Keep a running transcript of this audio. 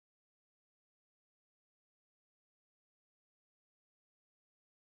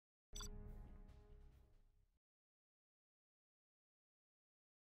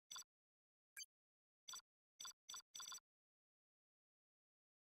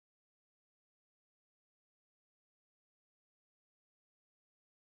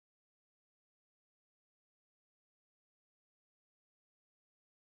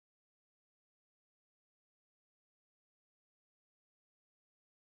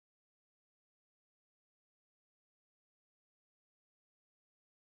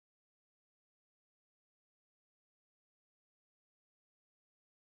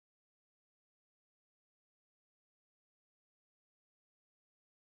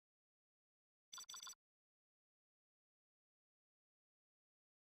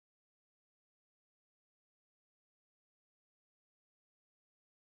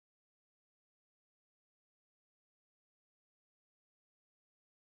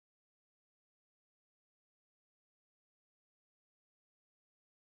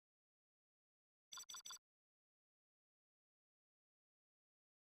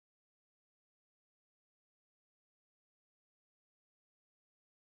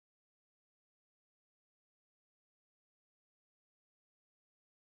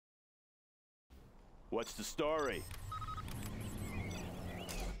What's the story?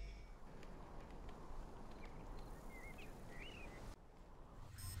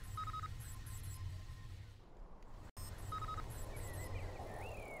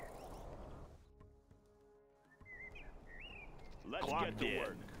 Let's get to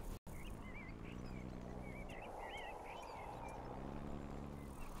work.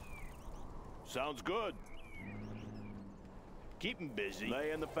 Sounds good. Keep him busy.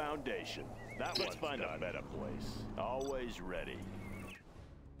 Laying the foundation. Let's find a better place. Always ready.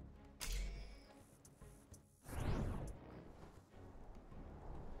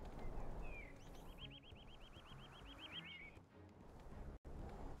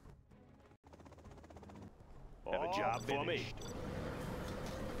 Have a job finished.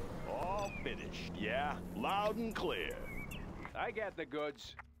 All finished. Yeah, loud and clear. I got the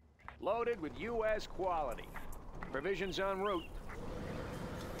goods. Loaded with U.S. quality. Provisions en route.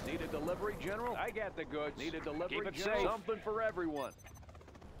 Need a delivery, General? I got the goods. Need a delivery, Keep it General? Safe. Something for everyone.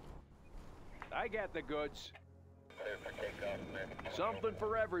 I got the goods. Something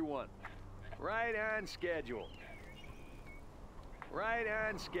for everyone. Right on schedule. Right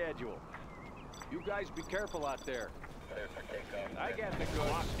on schedule. You guys be careful out there. I got the goods.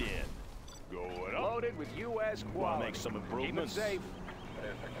 Locked in. Going up. Loaded with U.S. quality. Want to make some improvements? Keep it safe.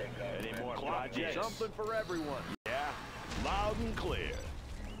 Any more projects? Something for everyone. Yeah, loud and clear.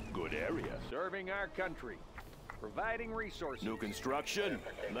 Good area. Serving our country. Providing resources. New construction.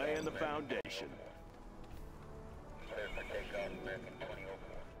 Laying the foundation.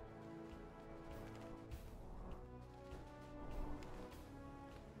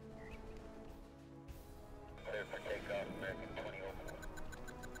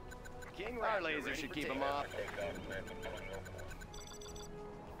 Our laser should keep them off.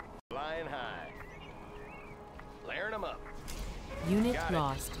 Flying high. Layering them up. Unit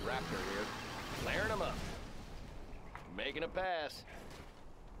lost. Raptor here. Layering them up. Making a pass.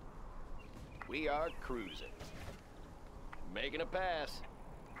 We are cruising. Making a pass.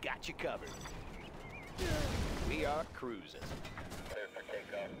 Got you covered. We are cruising.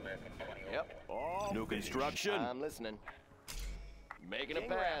 Yep. New construction. I'm listening. Making a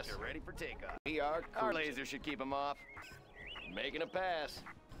pass. Raptor ready for takeoff. We are cruising. Our laser should keep them off. Making a pass.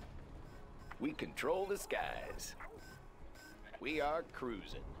 We control the skies. We are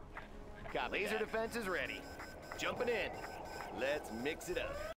cruising. Got laser defense is ready. Jumping in. Let's mix it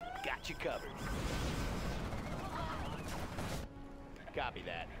up. Got you covered. Copy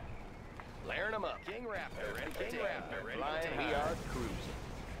that. Layering them up. King Raptor ready for takeoff. Flying, we are cruising.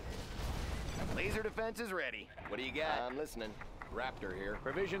 Laser defense is ready. What do you got? I'm listening. Raptor here.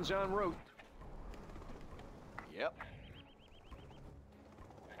 Provisions en route. Yep.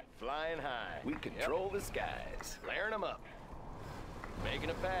 Flying high. We control the skies. Layering them up. Making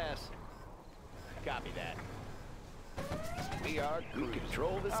a pass. Copy that. We are cruising. We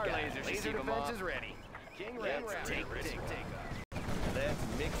control the skies. Laser defense is ready. King Raptor take ready for takeoff. Let's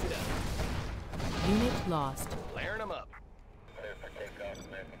mix it up. Unit lost. Layering them up.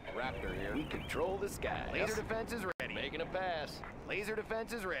 Raptor here. We control the skies. Laser defense is ready. Making a pass. Laser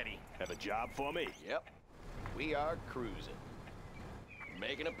defense is ready. Have a job for me? Yep. We are cruising.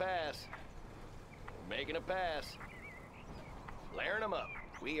 Making a pass. Making a pass. Layering them up.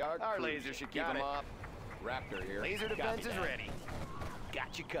 We are Our cruising. laser should keep them off. Raptor here. Laser defense is ready.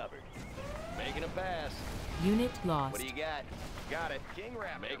 Got you covered. Making a pass. Unit lost. What do you got? Got it. King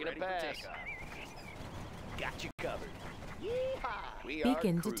Raptor Making ready a pass. for takeoff. Got you covered. Yeehaw! We are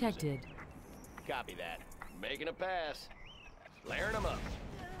Beacon cruising. detected. Copy that. Making a pass. Layering them up.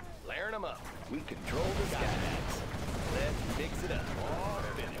 Layering them up. We control the skies. Let's mix it up. All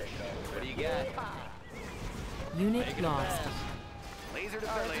finished. What do you got? Unit Making lost. a pass. Laser Our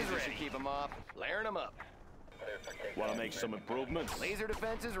defense is laser ready. should keep them off. Layering them up. Want to make some improvements? Laser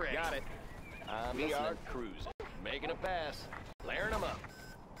defense is ready. Got it. We are cruising. Making a pass. Layering them up.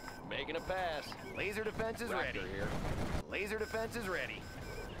 Making a pass. Laser defense is ready. Here. Laser defense is ready.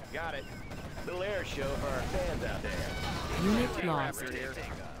 Got it. Little air show for our fans out there. Unit lost. Raptor here.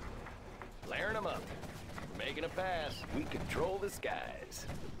 Layering them up. Making a pass. We control the skies.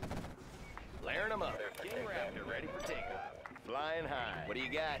 Layering them up. King Raptor ready for takeoff. Flying high. What do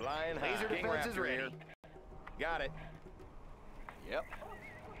you got? Flying high. Laser King defense is Raptor ready. here. Got it. Yep.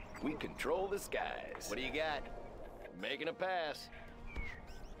 We control the skies. What do you got? Making a pass.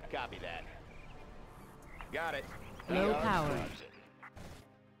 Copy that. Got it. Low We are power. cruising.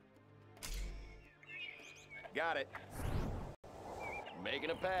 Got it. Making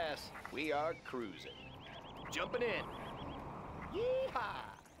a pass. We are cruising. Jumping in.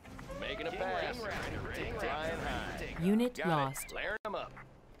 Yeehaw! Making a pass. King Raptor ready for Flying takeoff. high. Unit Got lost. it. Layering them up.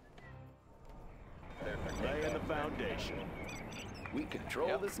 Laying the foundation. We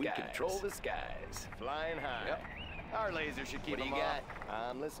control the skies. We control the skies. Flying high. Yep. Our laser should keep them off. What do you got?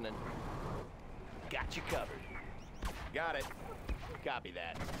 I'm listening. Got you covered. Got it. Copy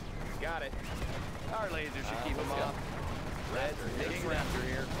that. Got it. Our laser should keep them off. King Raptor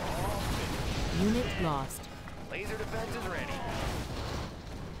here. Unit lost. Laser defense is ready.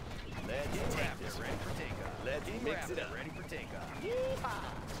 Let's take this. Ready for takeoff. Let's mix it up. Ready for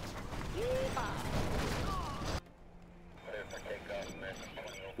takeoff.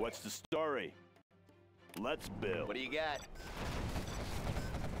 What's the story? Let's build. What do you got?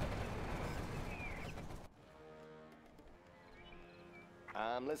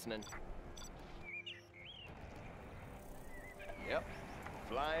 I'm listening. Yep.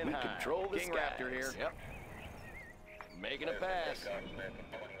 Flying high. We control the King skies. Raptor here. Yep. Making a pass.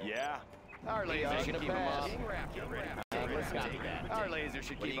 Yeah? Our laser Making should a keep them pass. off. Copy that. Our laser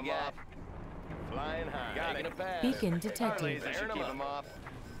should What do keep you them got? off. Flying high. Got Making it. a pass. Beacon Our detected. laser should Firing keep 'em them off.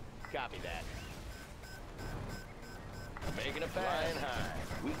 Copy that. Making a pass. Flying high.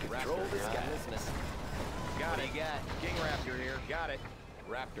 We control Raptor the here. skies. I'm listening. Got What it. do you got? King Raptor here. Got it.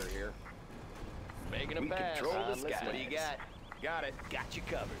 Raptor here. Making a We pass. control the I'm skies. listening. What do you got? Got it. Got you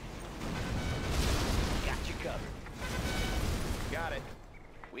covered. Got you covered. Got it.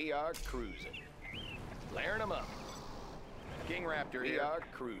 We are cruising. Layering them up. King Raptor We here. are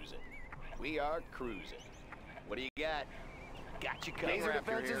cruising. We are cruising. What do you got? Got you covered. Laser Raptor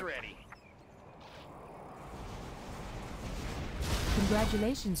defense here. is ready.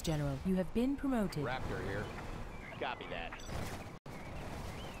 Congratulations, General. You have been promoted. Raptor here. Copy that.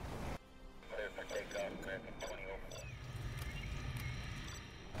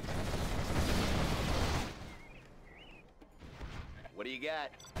 What do you got?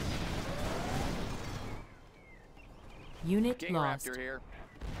 Unit King lost. Raptor here.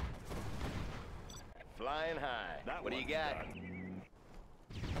 Flying high. That What do you one's got? done.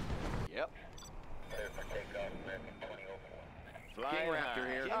 Yep. King Flying Raptor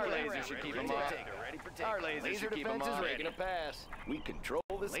high. here. King Our Raptor laser should keep ready them for off. takeoff. Ready for takeoff. Our laser should keep them defense off. is Making a pass. We control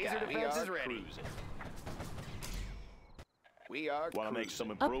the Laser sky. We defense are is ready. cruising. We are Want to cruising. make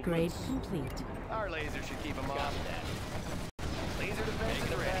some Upgrade improvements? complete. Our laser should keep them Got off. that. Laser defense Making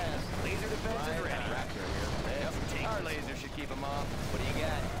is a ready. pass. Laser defense is Flying ready. high. Raptor here. Let's take Our this. laser should keep them off. What do you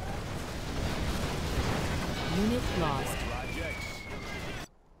got? Unit lost. Projects.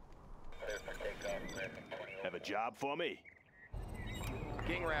 Have a job for me?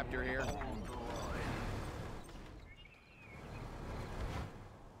 King Raptor here.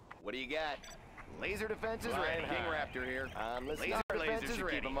 What do you got? Laser defense is Flying ready. King high. Raptor here. I'm listening. Our Laser laser defense is should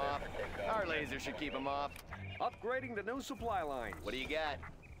ready. keep them off. Our laser should keep them off. Upgrading the new supply lines. What do you got?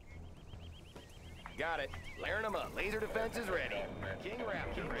 Got it. Layering them up. Laser defense is ready. King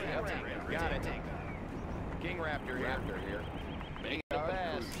Raptor ready. Yep. Got it. King Raptor here. Raptor here. Making a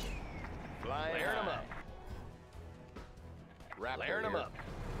pass. Flying Layering 'em high. up. Raptor Layering them here. up.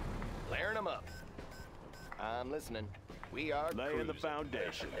 Layering them up. I'm listening. We are Laying the cruising.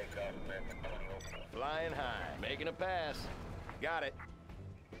 foundation. Flying high. Making a pass. Got it.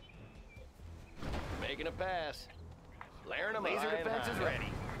 Making a pass. Layering them up. Laser defense is ready.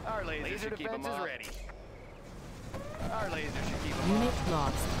 Our laser should keep them defense is off. ready. Our laser should keep them Unit off.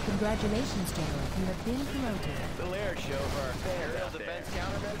 lost. Congratulations, General. You have been promoted. The lair show for our fans Aerial out there. defense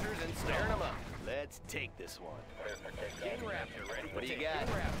countermeasures installed. Layering them up. Let's take this one. King Raptor ready for What do you takeoff. got?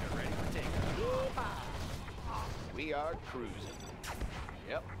 King Raptor ready for takeoff. We are cruising.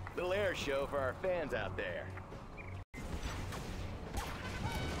 Yep. The lair show for our fans out there.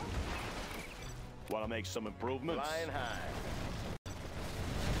 Want to make some improvements? Flying high.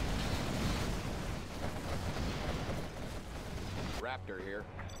 Raptor here.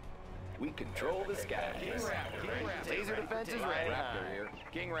 We control the skies. King Raptor. Laser defense is ready. Raptor here.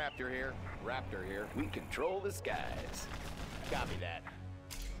 King Raptor here. Raptor here. We control the skies. Copy that.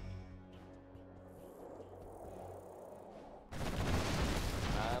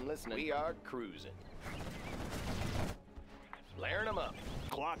 I'm listening. We are cruising. Layering them up.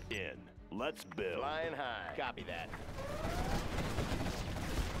 Clock in. Let's build. Flying high. Copy that.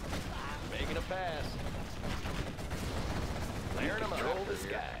 Making a pass. Layering them up. Control the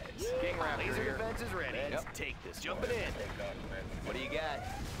skies. King Raptor Laser here. defense is ready. Let's take this. Jumping in. What do you got?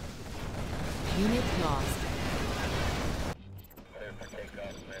 Unit lost.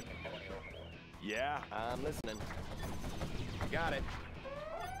 Yeah? I'm listening. Got it.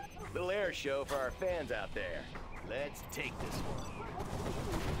 Little air show for our fans out there. Let's take this one.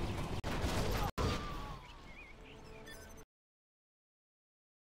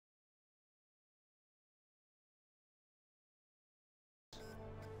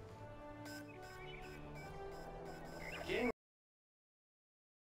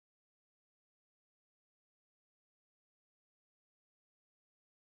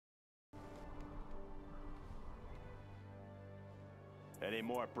 Any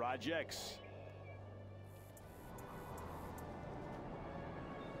more projects?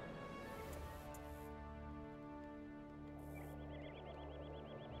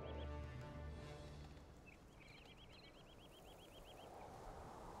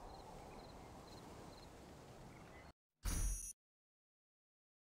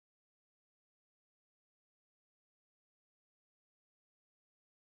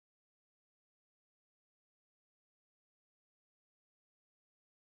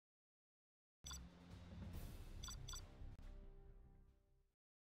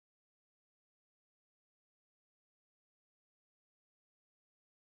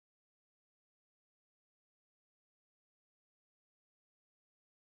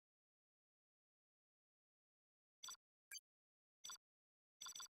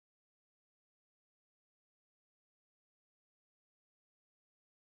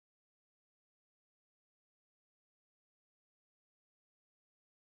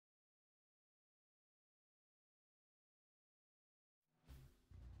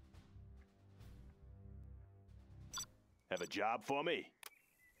 Have a job for me?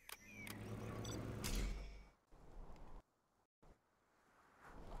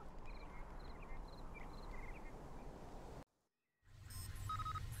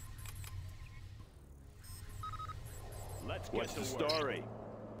 Let's get What's the story?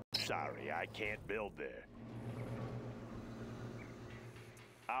 Sorry, I can't build there.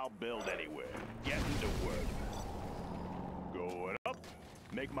 I'll build anywhere. Getting to work. Going up.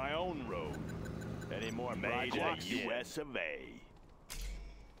 Make my own road. Any more projects? US of A.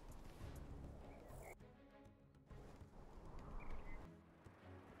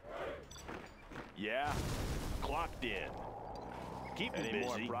 Yeah, clocked in. Keep me busy.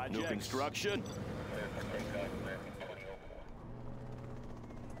 More projects? New construction?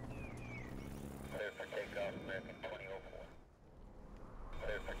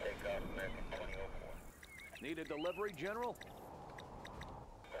 Need a delivery, General?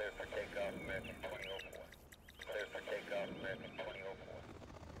 Clear for takeoff, American 2004. Clear for takeoff, American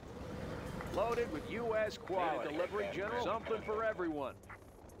 2004. Loaded with U.S. quality. Need a delivery, General? Something for everyone.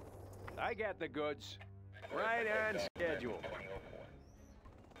 I got the goods. Right on schedule.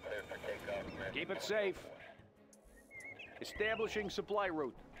 Clear for takeoff, American. Keep it safe. Establishing supply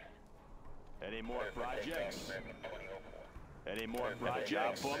route. Any more projects? Any more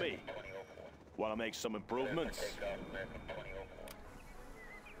projects for me? Want to make some improvements?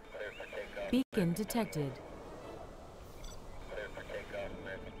 Beacon detected. Clear for takeoff,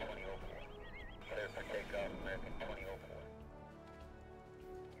 American 2004. Clear for takeoff, American 2004.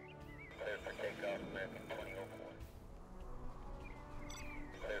 Clear for takeoff, American 2004.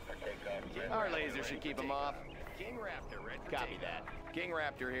 Clear for takeoff. Our laser should keep them off. King Raptor, ready for Copy that. King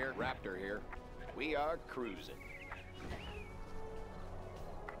Raptor here. Raptor here. We are cruising.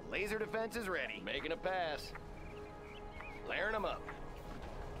 Laser defense is ready. Making a pass. Layering them up.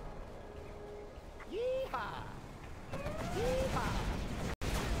 Yeehaw! Yeehaw!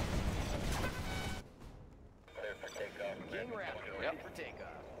 Clear for takeoff. King Raptor, ready for takeoff.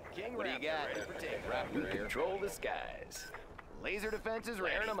 King what Raptor, do you got? Ready for takeoff. Raptor we control the skies. Laser defense is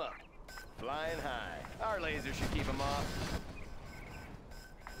ready. Layering them up. Flying high. Our laser should keep them off.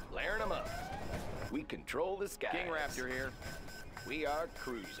 Layering them up. We control the skies. King Raptor here. We are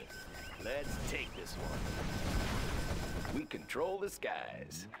cruising. Let's take this one. We control the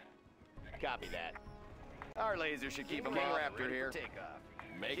skies. Copy that. Our laser should keep them off. Raptor here.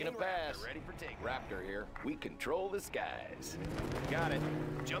 Making a pass. Ready for takeoff. Raptor here. We control the skies. Got it.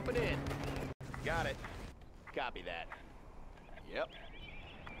 Jumping in. Got it. Copy that. Yep.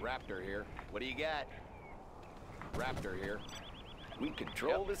 Raptor here. What do you got? Raptor here. We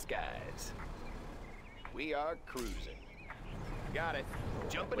control the skies. We are cruising. Got it.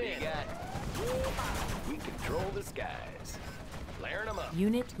 Jumping in. What do you got? We control the skies. Layering them up.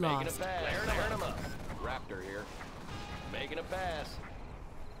 Unit Making lost. a pass. Layering them up. Raptor here. Making a pass.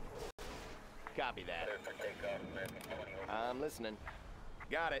 Copy that. Clear for takeoff, American 2004. I'm listening.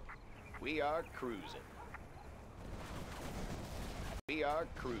 Got it. We are cruising. We are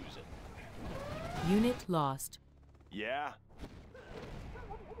cruising. Unit lost. Yeah?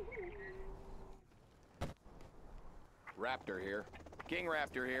 Raptor here. King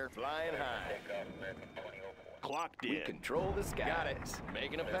Raptor here. Flying high. Takeoff, American 2004. Clocked in. We control the skies. Got it.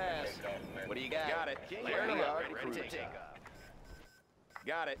 Making a pass. What do you got? Got it. Layering them up. Ready for takeoff.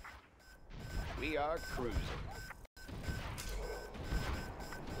 Got it. We are cruising.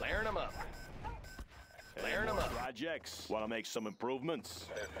 Layering them up. Layering them up. Projects. Want to make some improvements?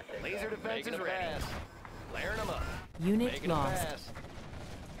 Laser defense is ready. Layering them up. Unit Making lost. a pass.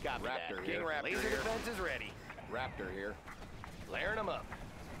 Got Raptor here. King Raptor Laser defense is ready. Raptor here. Flaring them up.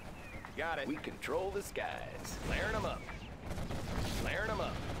 Got it. We control the skies. Flaring them up. Flaring them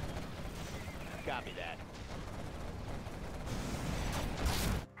up. Copy that.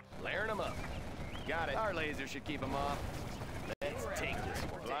 Flaring them up. Got it. Our laser should keep them off. Let's take this.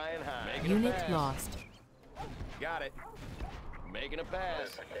 Flying high. Making Unit a pass. lost. Got it. Making a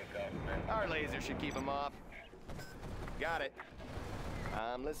pass. Our laser should keep them off. Got it.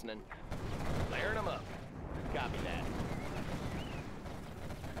 I'm listening. Flaring them up. Copy that.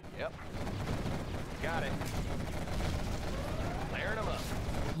 Yep. Got it. Flaring them up.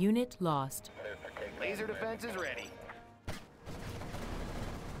 Unit lost. Laser defense is ready.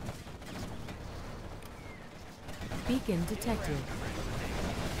 Beacon detected.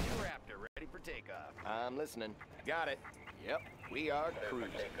 Raptor ready for takeoff. I'm listening. Got it. Yep. We are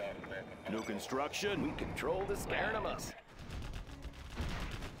cruising. New construction. We control the skies. Flaring them up.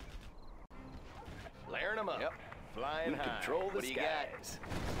 Flaring them up. Yep. Flying high. Control the skies.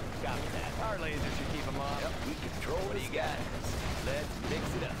 Copy that. Our laser should keep them off. Yep. We control the skies. Let's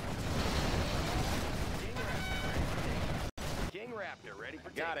mix it up. King Raptor ready for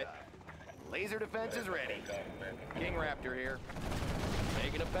takeoff. Got it. Laser defense is ready. King Raptor here.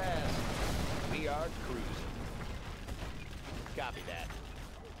 Making a pass. We are cruising. Copy that.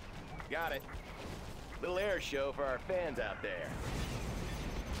 Got it. Little air show for our fans out there.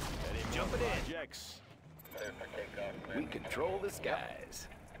 Jumping in. Projects. We control the skies.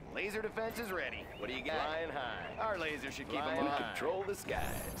 Laser defense is ready. What do you got? Flying high. Our laser should keep them on. We control the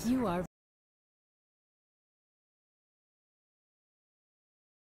skies. You are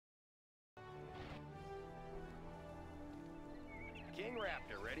King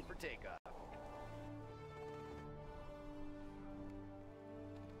Raptor ready for takeoff.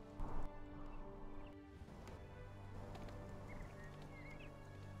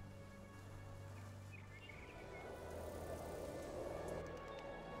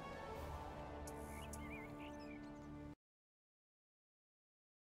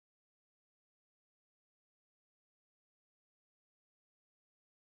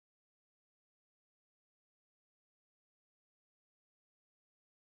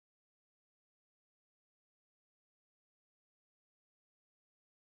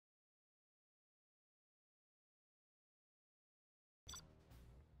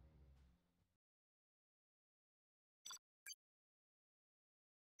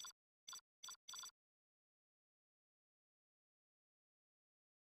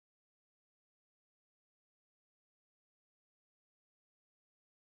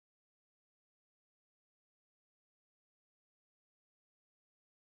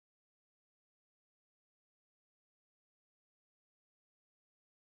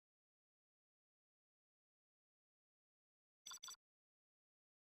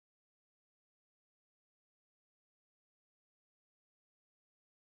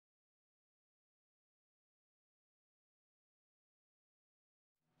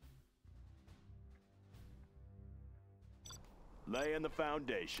 Laying the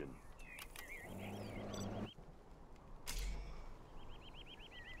foundation.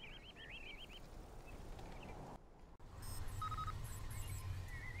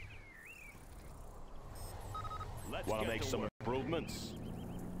 Want to make some improvements?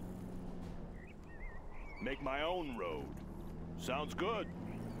 Make my own road. Sounds good.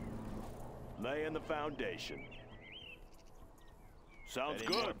 Laying the foundation. Sounds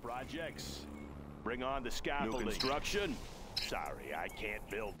good. More projects. Bring on the scaffolding. New construction. Sorry, I can't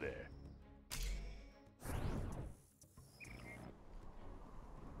build there.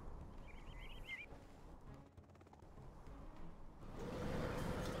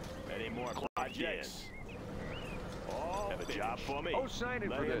 Any more projects? Oh, have a job for me? Oh, sign in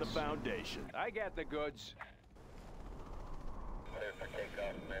for Laying this. the foundation. I got the goods.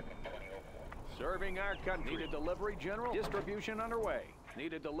 Serving our country. Need a delivery, General? Distribution underway.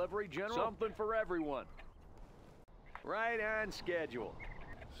 Need a delivery, General? Something for everyone. Right on schedule.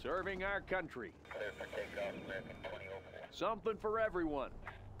 Serving our country. Something for everyone.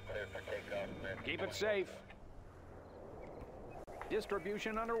 Keep it safe.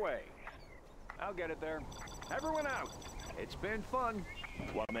 Distribution underway. I'll get it there. Everyone out. It's been fun.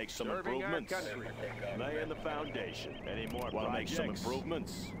 Want to make some Serving improvements? our country. Laying the foundation. Any more Want to make some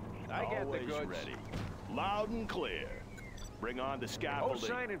improvements? I got the Always goods. ready. Loud and clear. Bring on the Oh, scaffolding.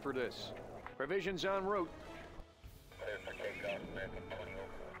 sign in for this. Provisions en route.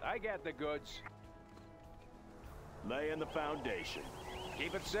 I got the goods. Laying the foundation.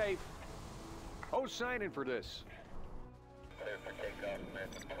 Keep it safe. Oh, sign in for this.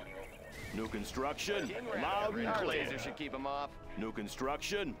 New construction. King Loud Raptor, and our clear. laser should keep them off. New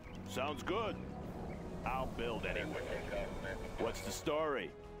construction. Sounds good. I'll build anywhere. What's the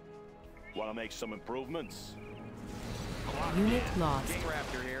story? Want to make some improvements? Unit lost. King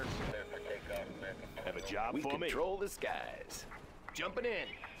Raptor here. Have a job We for me? control the skies. Jumping in.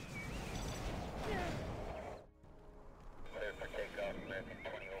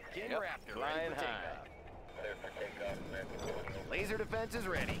 King Raptor flying high. Laser defense is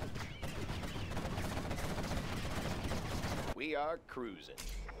ready. We are cruising.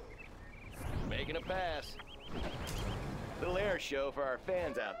 Making a pass. Little air show for our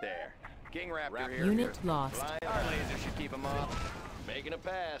fans out there. King Raptor here. Unit lost. Flying. Our laser should keep them off. Making a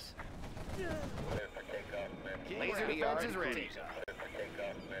pass. Laser defense is ready.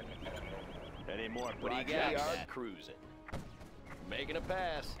 Any more What do you projects? got? We are cruising. Making a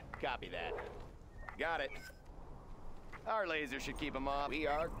pass. Copy that. Got it. Our laser should keep them off. We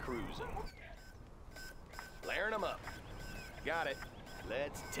are cruising. Flaring them up. Got it.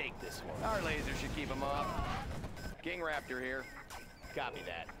 Let's take this one. Our laser should keep them off. King Raptor here. Copy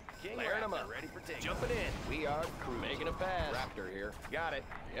that. King Flaring them up. Ready for take. Jumping in. We are cruising. Making a pass. Raptor here. Got it.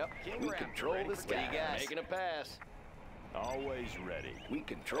 Yep. King Raptor control the skies. Making a pass. Always ready. We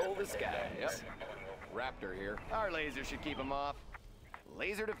control the skies. Yep. Raptor here. Our laser should keep them off.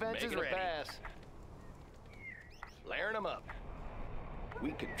 Laser defense is ready. Pass. Flaring them up.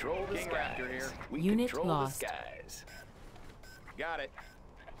 We control the skies. Raptor here. We Unit control lost. the skies. Got it.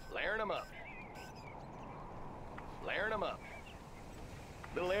 Flaring them up. Flaring them up.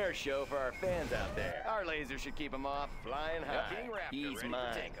 Little air show for our fans out there. Our laser should keep them off. Flying high. King Raptor he's ready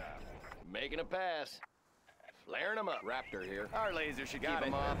mine. For takeoff. Making a pass. Flaring them up. Raptor here. Our laser should keep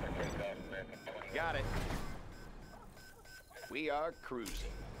them off. Got it. We are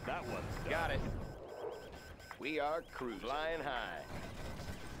cruising. That one's done. Got it. We are cruising. Flying high.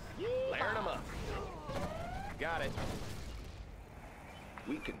 Flaring them up. Got it.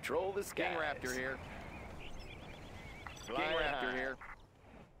 We control the skies. King Raptor here. King Raptor here.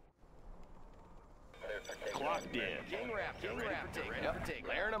 Clocked in. King Raptor ready for take.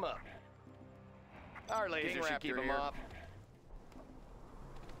 Flaring them up. Our laser should keep them off.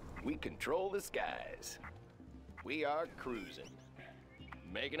 We control the skies. We are cruising.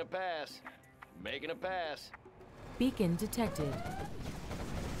 Making a pass. Making a pass. Beacon detected.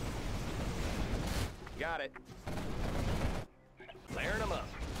 Got it. Flaring them up.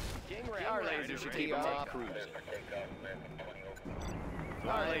 Our laser should keep them off. Cruising.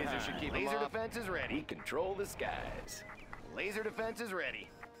 Our laser should keep them off. Laser defense is ready. We control the skies. Laser defense is ready.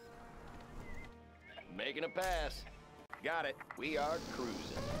 Making a pass. Got it. We are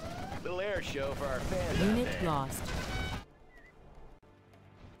cruising. Little air show for our fans. Unit out there. lost.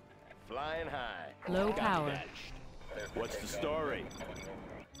 Flying high. Low Copy power. that. What's the story?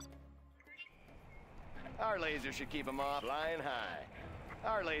 Our laser should keep them off. Flying high.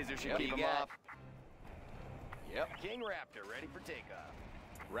 Our laser should keep them off. Yep. King Raptor ready for takeoff.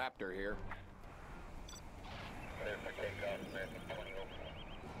 Raptor here.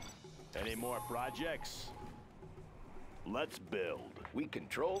 Any more projects? Let's build. We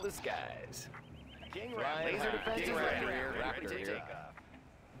control the skies. King Raptor. Laser defense is ready. Raptor here.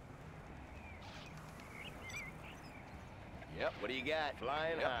 Yep. What do you got?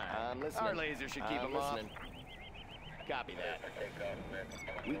 Flying high. I'm listening. Our laser should keep them off. Copy that.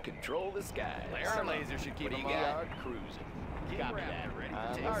 We control the skies. Our laser should keep them off. We are cruising. Copy that. Ready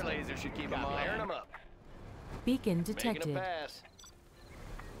for take. Our laser should keep them off. Flaring them up. Beacon Making detected. a pass.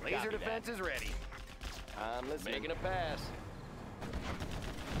 Laser defense is ready. I'm listening. Making a pass.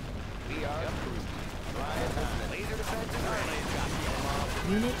 We are cruising. Flying high. Laser defense is ready.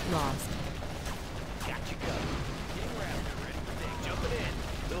 Unit lost. Got you covered. King Raptor ready for take. Jumping in.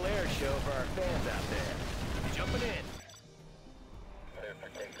 Little air show for our fans out there. Jumping in.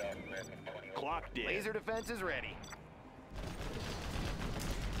 Clocked in. Laser defense is ready.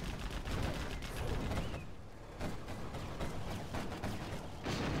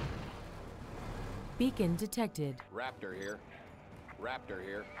 Beacon detected. Raptor here. Raptor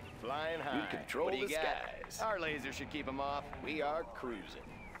here. Flying high. We control the skies. Our laser should keep them off. We are cruising.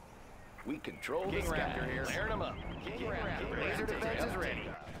 We control the skies. King Raptor here. Flaring them up. King Raptor. Laser defense is ready.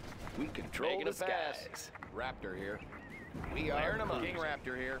 We control the skies. Raptor here. We are them up. King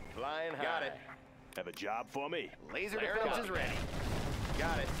Raptor here. Flying high. Got it. Have a job for me? Laser defense is ready.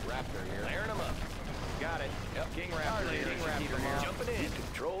 Got it. Raptor here. Flaring them up. Got it. Yep. King Raptor here. King Raptor here. Jumping in. We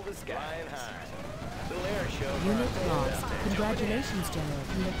control the skies. Flying high. Little air show. Unit lost. Congratulations, General.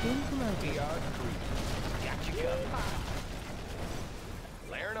 You have been promoted. We are cruising. Got you covered.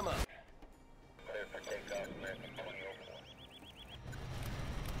 Flaring them up.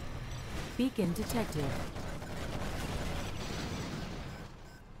 Beacon detected.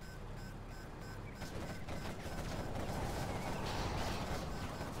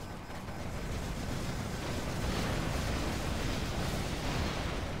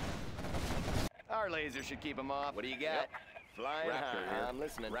 Our laser should keep them off. What do you got? Flying Raptor high. here. I'm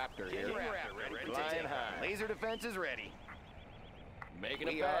listening. Raptor here. King Raptor ready. Flying high. Laser defense is ready. Making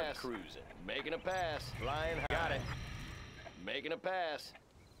a We pass. are cruising. Making a pass. Flying high. Got it. Making a pass.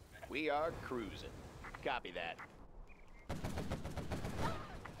 We are cruising. Copy that.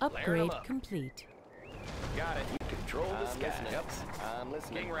 Upgrade up. complete. Got it. We control the I'm skies. listening. Yep. I'm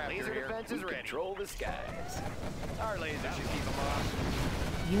listening. King Raptor Laser here. defense We is ready. Control the skies. Our laser should keep them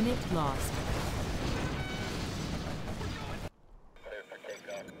off. Unit lost. Clear for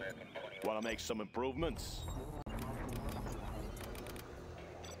takeoff, American 20. Want to make some improvements?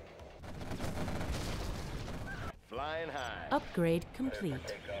 Flying high. Upgrade complete.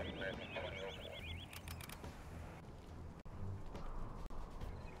 Takeoff, American 20.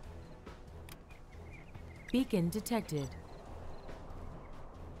 Beacon detected.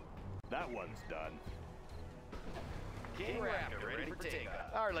 That one's done. King Raptor ready for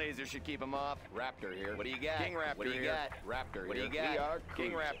takeoff. Our laser should keep them off. Raptor here. What do you got? King Raptor What do you here. got? Raptor What do here. you got? We are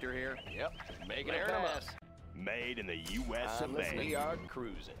King cruising. Raptor here. Yep. Making a Layering 'em pass. Made in the U.S. of Listening. We A. are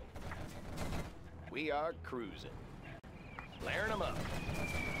cruising. We are cruising. Layering them up.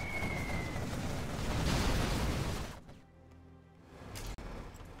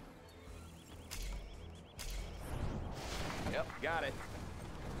 Yep, got it.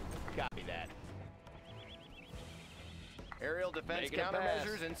 Copy that. Aerial defense Making a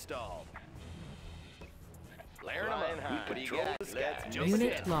countermeasures installed. Layering them Flying up. high. What do you Control got? the skies. Let's jump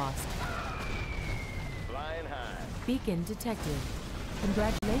Unit in. lost. Flying high. Beacon detected.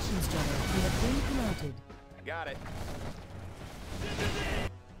 Congratulations, General. You have been promoted. Got it.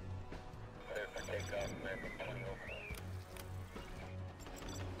 Clear for takeoff, American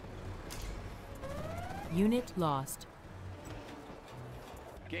 20. Unit lost.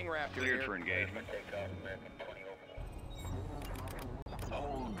 King Raptor Cleared here. for engagement. Takeoff, American 20.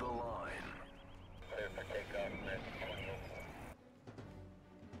 Hold the line. Clear for takeoff, American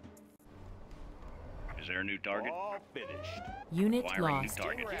 20. Is there a new target? All finished. Unit Wiring new lost.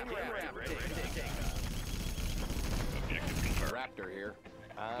 target. King Raptor ready for takeoff. Objective confirmed. Raptor here.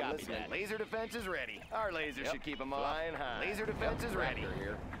 Copy listening. that. Laser defense is ready. Our laser Yep. should keep them off. Flying high. Laser defense is ready. Raptor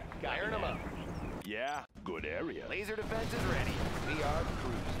here. Layering them up. Yeah, good area. Laser defense is ready. We are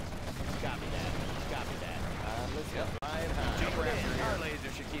cruising. Copy that. Copy that. Listening. Flying high. Jump in. Our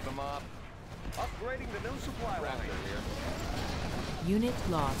laser should keep them off. Upgrading the new supply line. Raptor here. Unit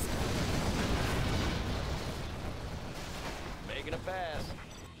lost. Making a pass.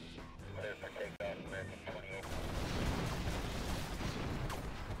 Clear for takeoff, American 20.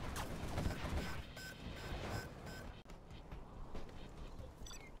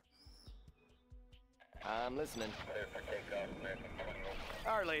 I'm listening. Clear for takeoff, American 20.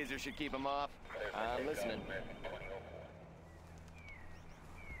 Our laser should keep them off. I'm listening. American 20.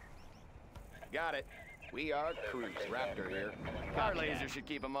 Got it. We are cruising. Raptor here. Our laser should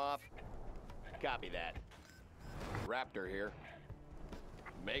keep them off. Copy that. Raptor here.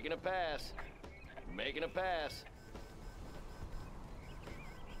 Making a pass. Making a pass.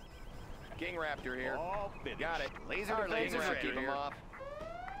 King Raptor here. All finished. Got it. Laser Our defense laser should Raptor keep them here. off.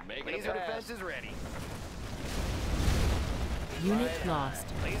 Making Laser a pass. defense is ready. Unit lost.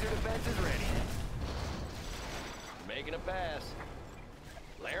 Laser defense is ready. Making a pass.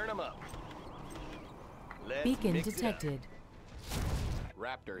 Layering them up. Let's Beacon mix it up. detected.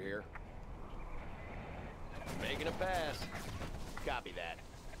 Raptor here. Making a pass. Copy that.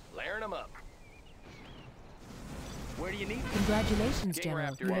 Layering them up. Where do you need? Congratulations, King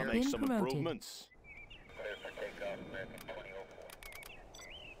General. Raptor You here. have Want to make been some promoted. improvements? Clear for takeoff, American 20.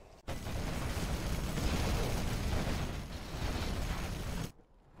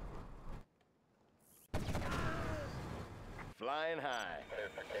 Flying high. Clear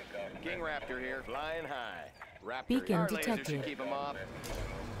for takeoff, King Raptor here. Flying high. Raptor Beacon here. Our laser should detected. keep them off.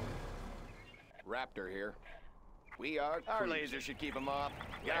 Raptor here. We are Our cruising. laser should keep them off.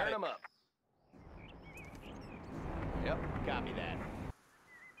 Got Layering it. them up. Yep, copy that.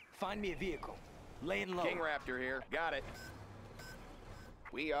 Find me a vehicle. Laying low. King Raptor here. Got it.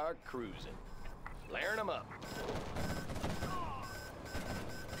 We are cruising. Layering them up.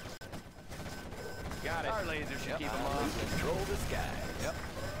 Got it. Our laser should keep them off. Control the skies. Yep.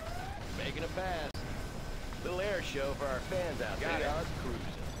 Making a pass. Little air show for our fans out Got there. it. We are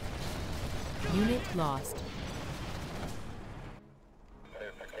cruising. Unit lost.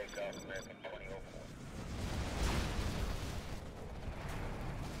 Clear for takeoff, American 20.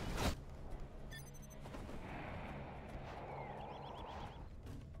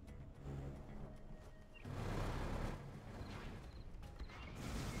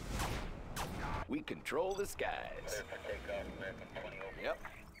 We control the skies. Clear for takeoff, American 20. Yep.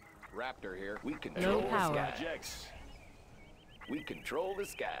 Raptor here. We control Low the power. skies. We control the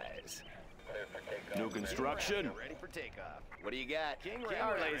skies. New construction. Ready for takeoff. What do you got? King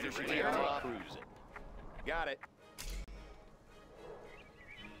Our Raptor, laser should ready keep for them takeoff. cruising. Got it.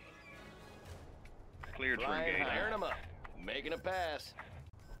 Cleared for Flying high. engagement. Flaring them up. Making a pass.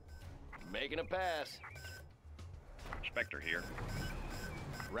 Making a pass. Spectre here.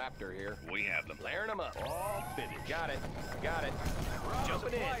 Raptor here. We have them. Flaring them up. All finished. Got it. Got it.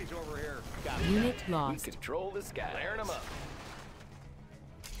 Jumping in. Supplies over here. Got it. Unit We lost. control the skies. Flaring them up.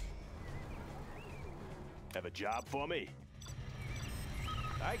 Have a job for me?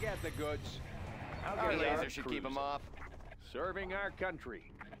 I got the goods. Our get laser our should cruising. keep them off. Serving our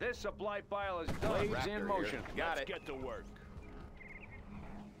country. This supply pile is done. Raptor in here. motion. Got Let's it. get to work.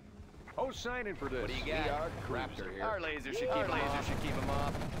 Who's signing for this? What do you got? We are Raptor here. Our laser should keep them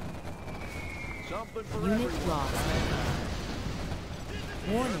off. Something for Unit everyone. lost.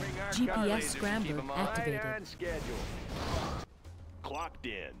 Warning, Serving our GPS country. Lasers keep 'em scrambler on. Right activated. on schedule. Clocked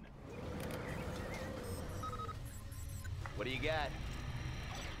in. What do you got?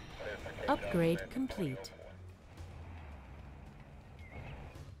 Upgrade complete.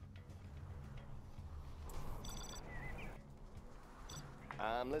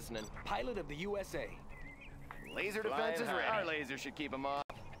 I'm listening. Pilot of the USA. Laser Flying defenses high. ready. Our laser should keep them off.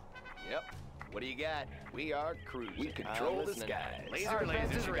 Yep. What do you got? We are cruising. We control the listening. skies. Laser Our defenses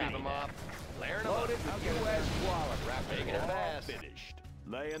laser should ready. keep 'em off. Flaring them up. Loaded with U.S. quality. Raptor making a All pass. finished.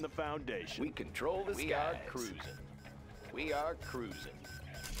 Laying the foundation. We control the skies. We are cruising. We are cruising.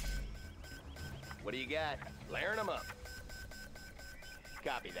 What do you got? Flaring them up.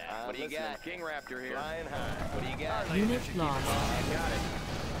 Copy that. What do you got? King Raptor here. Flying high. What do you got? Unit lost. Got it.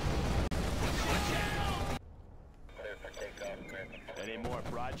 Any more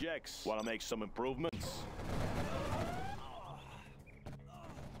projects? Want to make some improvements?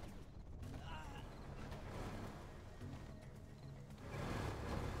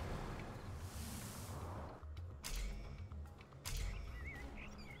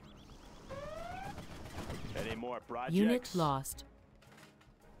 Any more projects? Unit lost.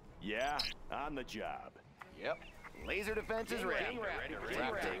 Yeah, on the job. Yep. Laser defense is King ready. Raptor,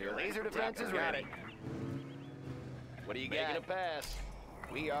 Raptor here. Laser defense is ready. What do you got? Making a pass.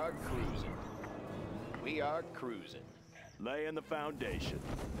 We are cruising. We are cruising. Laying the foundation.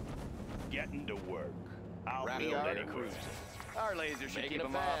 Getting to work. I'll We build are anywhere. cruising. Our laser should Making keep a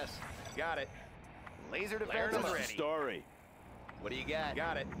them off. pass. Got it. Laser defense Flaring is them What's the ready. story? What do you got?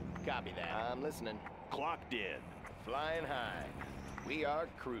 Got it. Copy that. I'm listening. Clocked in. Flying high. We are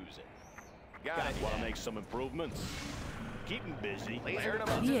cruising. Got it. Want to make some improvements? Keep 'em busy. Laser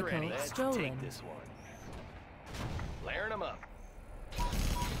defense is ready. Vehicle Let's stolen. take this one. Flaring them up.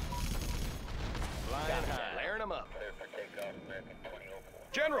 Flying high. Flaring them up.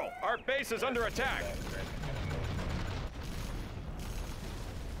 General, our base is under attack.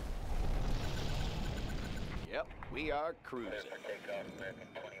 Yep. We are cruising.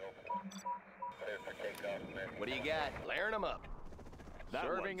 What do you got? Flaring them up. That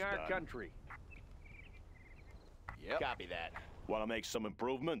Serving one's our done. country. Yep. Copy that. Want to make some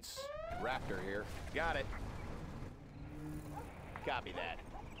improvements? Raptor here. Got it. Copy that.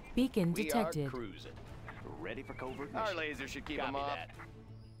 Beacon We detected. are cruising. Ready for covert Our mission. laser should keep Copy them off. that.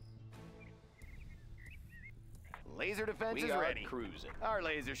 Laser defense We is are ready. cruising. Our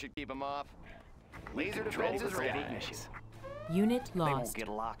laser should keep them off. Laser control defense is the ready. skies. Unit lost.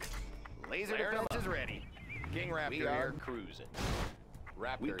 a lock. Laser Flaring defense 'em is up. ready. King Raptor We are here. cruising.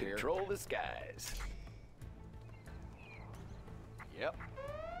 Raptor We here. control the skies. Yep.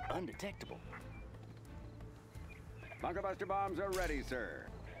 Undetectable. Bunker buster bombs are ready, sir.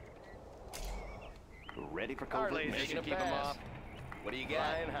 Ready for Our covert laser mission. should keep them off. What do you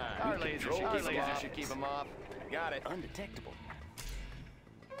got? Flying high. Our We laser control should the keep 'em skies. off. Keep 'em off. Got it. Undetectable.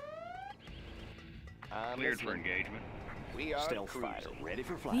 I'm Cleared for listening. engagement. We are Stealth cruising. fighter ready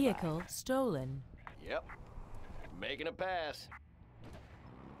for flyby. Vehicle stolen. Yep. Making a pass.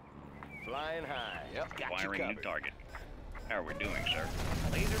 Flying high. Yep. Got Firing you new covered. target. How are we doing, sir?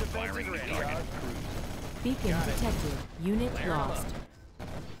 Laser defense Firing is new ready. target. We are cruising. Beacon Got it. detected. Unit Flare 'em lost. up.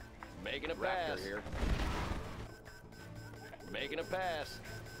 Making a pass. Here. Making a pass.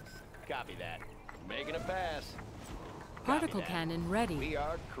 Copy that. Making a pass. Particle that. cannon ready. We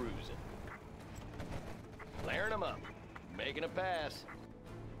are cruising. Flaring them up. Making a pass.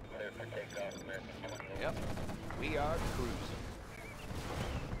 Yep. We are cruising.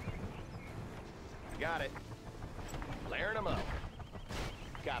 Got it. Flaring them up.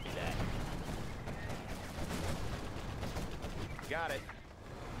 Copy that. Got it.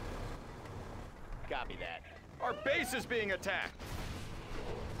 Copy that. Our base is being attacked.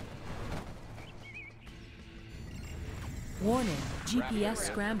 Warning, GPS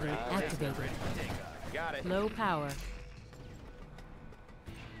scrambler activated. Got it. Low power.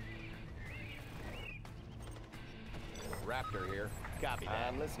 Raptor here. Copy that.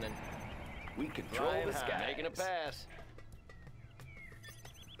 I'm listening. We control the sky. Making a pass.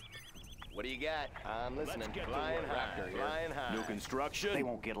 What do you got? I'm listening. Flying high. Raptor here. Flying high. New construction. They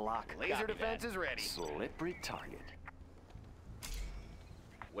won't get a lock. Laser defense is ready. Slippery target.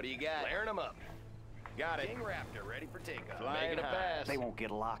 What do you got? Flaring them up. Got it. King Raptor ready for takeoff. Flying a pass. They won't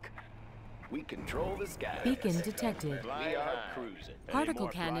get a lock. We control the sky. Beacon detected. We are cruising. Particle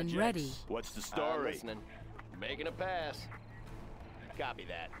cannon ready. What's the I'm story? listening. Making a pass. Copy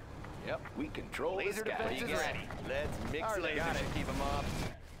that. Yep. We control laser the sky. Defense is ready. Let's mix it. Got it. Keep them off.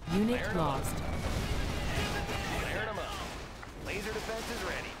 Unit Flaring lost. Flaring them up. Laser defense is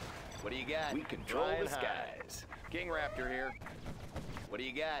ready. What do you got? We control the skies. King Raptor here. What do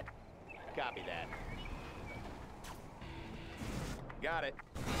you got? Copy that. Got it.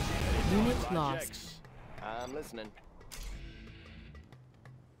 Unit lost. I'm listening.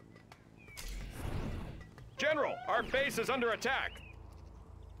 General, our base is under attack.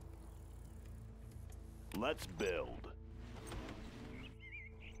 Let's build.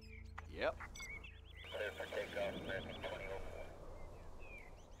 Yep. Clear for takeoff, American 2004.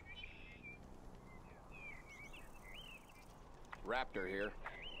 Raptor here.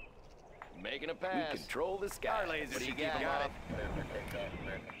 Making a pass. We control the sky. Our laser should keep them off. Clear for takeoff,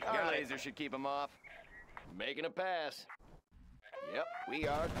 American 2004. Our laser should keep them off. Making a pass. Yep, we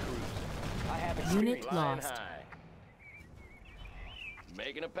are cruising. I have it. Unit Flying lost. high.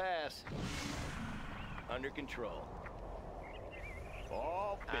 Making a pass. Under control.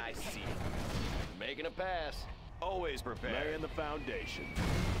 All I see. Making a pass. Always prepared. Laying the foundation.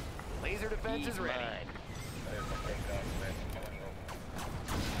 Laser defense is ready. Clear for takeoff, American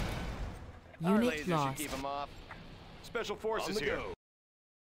 2004. Our Unit laser should lost. keep them off. Special forces On the here. go.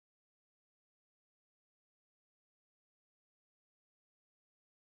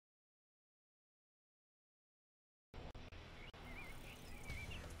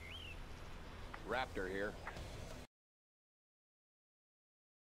 Raptor here.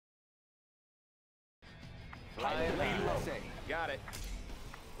 Flying Lady high. USA. Got it.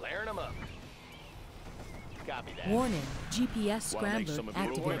 Flaring them up. Copy that. Warning, GPS Wanna make scrambler some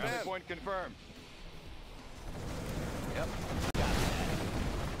improvements? activated. Command point confirmed. Yep. Got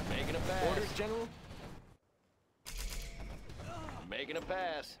that. Making a pass. Orders, General. Making a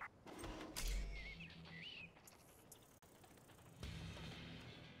pass.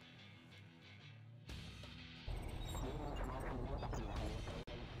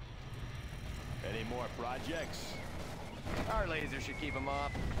 Any more projects? Our laser should keep them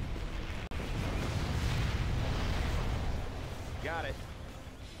off. Got it.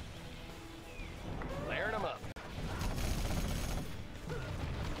 Flaring them up.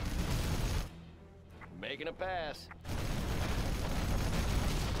 Making a pass.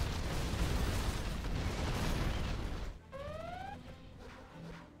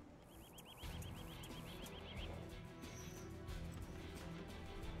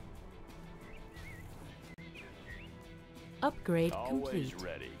 Upgrade Always complete.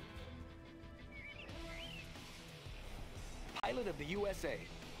 ready. Pilot of the USA.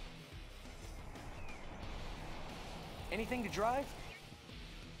 Anything to drive?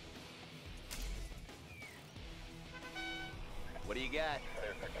 What do you got?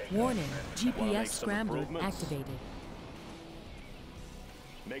 Warning, Wanna GPS make some scrambler improvements? activated.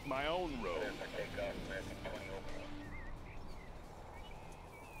 Make my own road. Clear for takeoff, American 2004.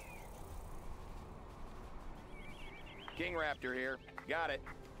 King Raptor here. Got it.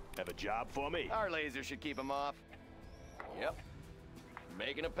 Have a job for me? Our laser should keep them off. Yep.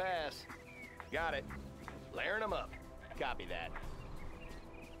 Making a pass. Got it. Flaring them up. Copy that.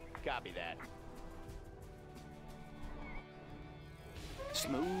 Copy that.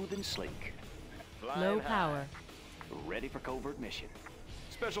 Smooth and sleek. Flying Low high. power. Ready for covert mission.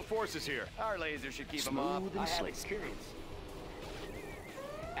 Special forces here. Our laser should keep them off. Smooth I and have sleek. experience.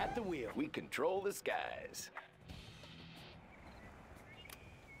 At the wheel. We control the skies.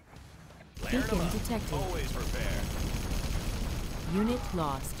 Flaring them Beacon up. detected. Always prepared. Unit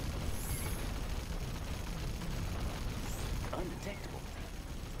lost. Undetectable.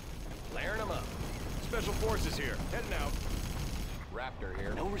 Flaring them up. Special forces here. Heading out. Raptor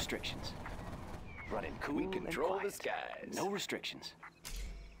here. No restrictions. Running cool We and control the quiet. skies. No restrictions.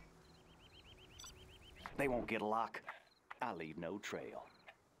 They won't get a lock. I leave no trail.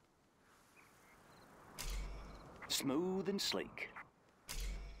 Smooth and sleek.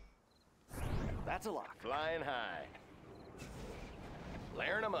 That's a lock. Flying high.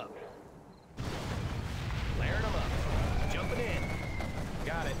 Flaring them up. Flaring them up. Jumping in.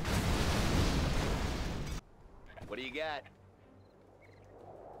 Got it. What do you got?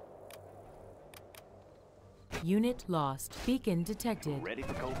 Unit lost. Beacon detected. Ready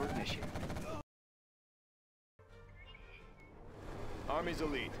for covert mission. Army's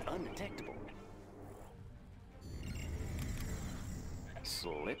elite. Undetectable.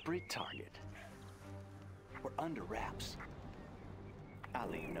 Slippery target. We're under wraps. I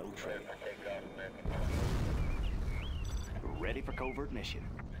leave no trail. Ready for covert mission.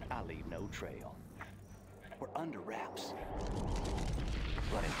 I leave no trail. We're under wraps.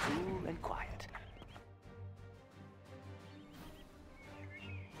 Running cool and quiet.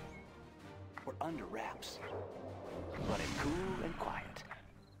 We're under wraps. Running cool and quiet.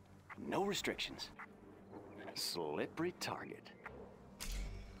 No restrictions. Slippery target.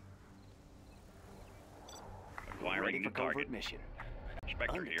 Acquiring Ready new for covert target. mission.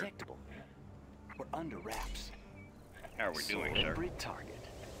 Spectre here. Undetectable. We're under wraps. How are we doing, sir? Slippery target.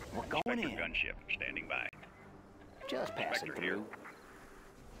 We're going Spectre in. gunship standing by. Just passing Spectre through.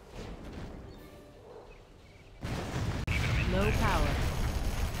 Low power.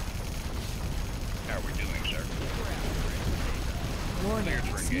 How are we doing, sir? Warning. Cleared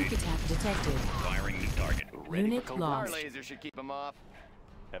for Sneak engage. attack detected. Acquiring new target. Ready Unit for covert Our lost. laser should keep them off.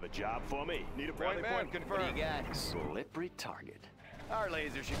 Have a job for me. Need a Right, point man, point. confirm. What do you got? Slippery target. Our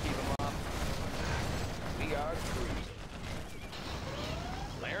laser should keep them off. We are cruising.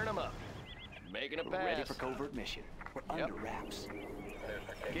 Layering them up. Making a pass. Ready for covert mission. We're under wraps.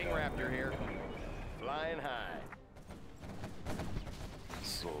 King Raptor here. Flying high.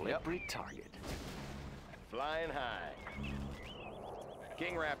 Slippery target. Flying high.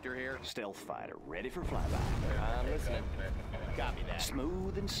 King Raptor here. Stealth fighter ready for flyby. I'm listening. Copy that.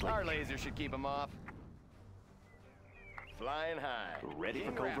 Smooth and slick. Our laser should keep them off. Flying high. Ready for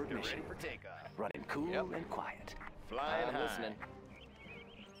King covert Raptor mission. ready for takeoff. Running cool Yep. and quiet. Flying I'm high. listening.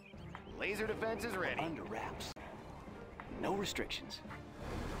 Laser defense is ready. Under wraps. No restrictions.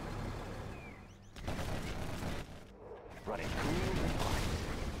 Running cool and quiet.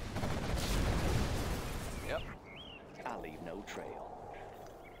 Yep. I leave no trail.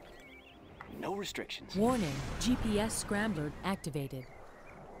 No restrictions. Warning. GPS scrambler activated.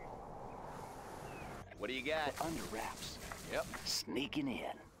 What do you got? Under wraps. Yep. Sneaking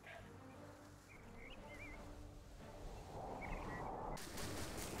in.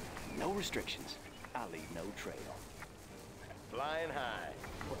 No restrictions. I leave no trail. Flying high.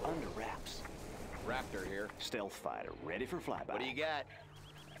 We're under wraps. Raptor here. Stealth fighter ready for flyby. What do you got?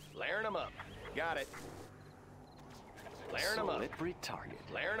 Layering them up. Got it. Layering them up. Slippery target.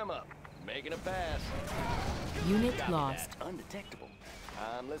 Layering them up. Making a pass. Unit Copy lost. that. Undetectable.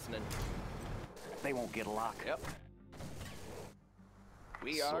 I'm listening. They won't get a lock. Yep.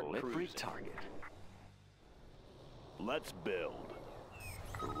 We are Slippery cruising. target. Let's build.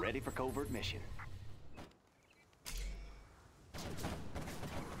 Ready for covert mission.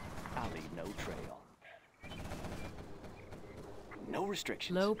 I leave no trail. No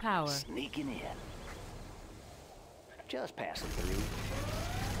restrictions. Low power. Sneaking in. Just passing through.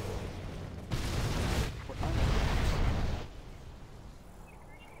 We're under wraps.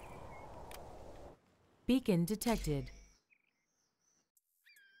 Beacon detected.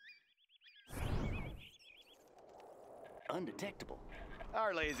 Undetectable.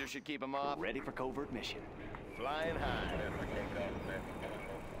 Our laser should keep them off. Ready for covert mission. Flying high.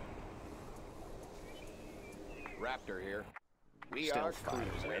 Raptor here. We are Stealth fighter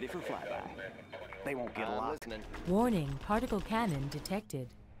cruising. ready for flyby. They won't get a I'm lock. listening. Warning. Particle cannon detected.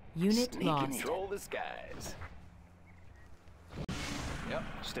 Unit Sneaking lost. in. Control the skies. Yep.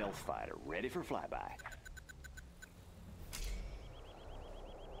 Stealth fighter ready for flyby.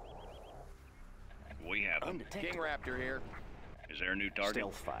 We have them. King Undetectable. Raptor here. Is there a new target?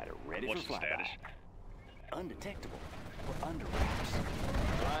 Stealth fighter ready What's for the flyby. status? Undetectable. We're under wraps.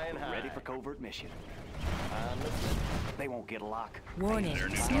 Flying high. Ready for covert mission. I'm listening. They won't get a lock. Warning. There,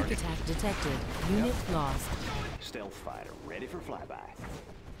 new Sneak target. attack detected. Unit lost. Stealth fighter ready for flyby.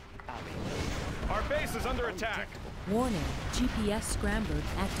 Our base is under attack. Warning. GPS scrambler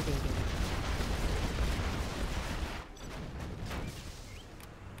activated.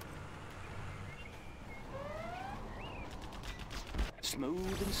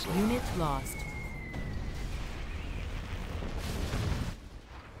 Smooth and slow. Unit lost.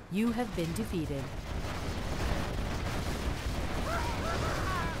 You have been defeated.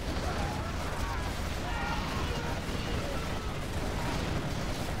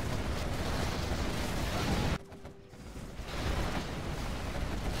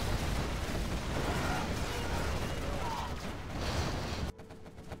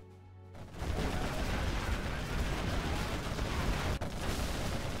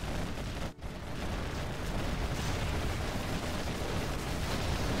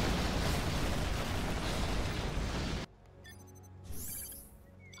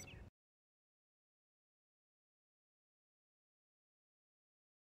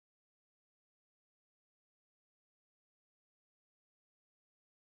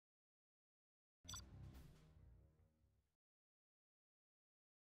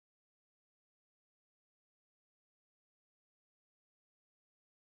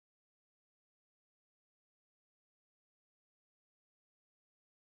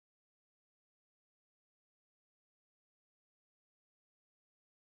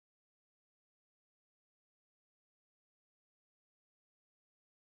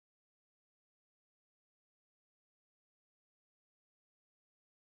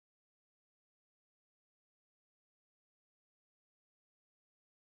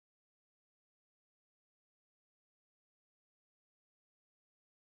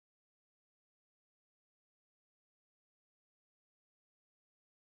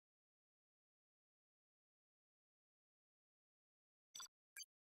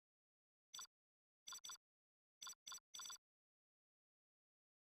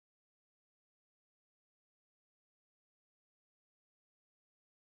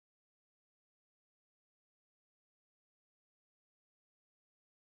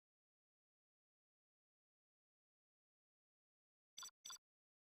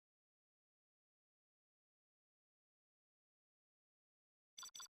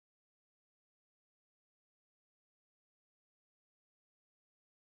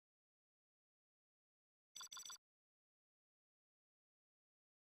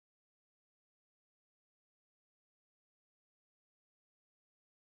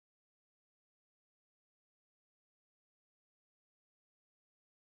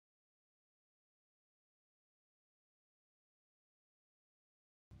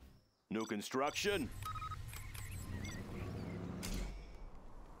 New construction.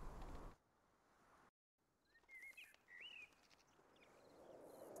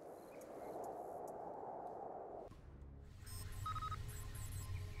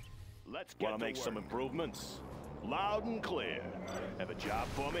 Let's get to make some improvements. Loud and clear. Have a job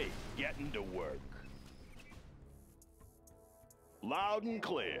for me? Getting to work. Loud and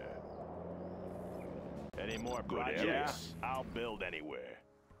clear. Any more projects? Yeah, I'll build anywhere.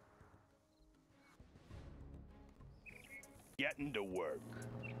 Getting to work.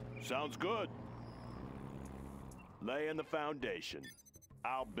 Sounds good. Laying the foundation.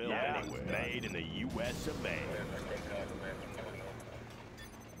 I'll build anywhere. Made in the U.S. of A.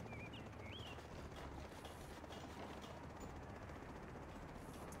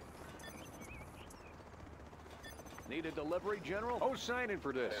 Need a delivery, General? Oh, signing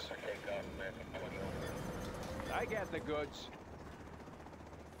for this. I got the goods.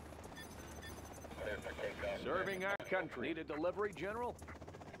 Serving our country. Need a delivery, General?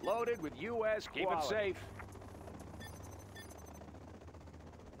 Loaded with U.S. quality. Keep it safe.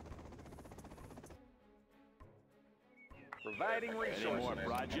 Providing resources. Any more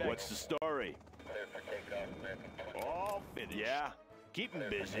projects? What's the story? All finished. Yeah, keep them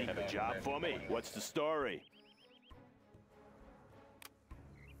busy. Have a job for me? What's the story?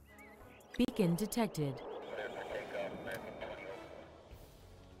 Beacon detected.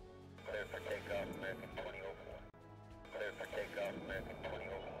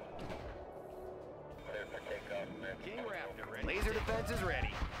 King Raptor ready. Laser defense is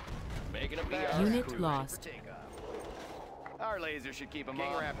ready. Making a pass. Unit lost. Our laser should keep them King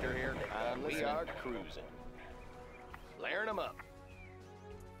off. Raptor here. We are cruising. Layering them up.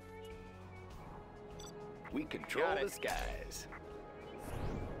 We control the skies.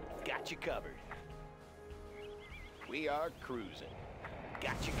 Got you covered. We are cruising.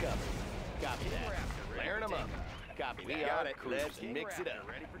 Got you covered. Copy that. Layering them up. Copy that. We got it. Let's mix it up.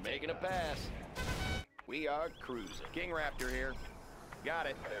 Making a pass. We are cruising. King Raptor here. Got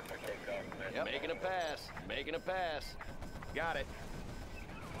it. Yep. Making a pass. Making a pass. Got it.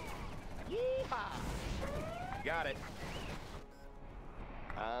 Yeehaw! Got it.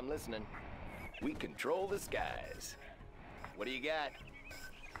 I'm listening. We control the skies. What do you got?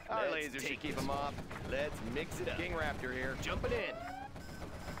 Our laser should keep them off. Let's mix it up. King Raptor here. Jumping in.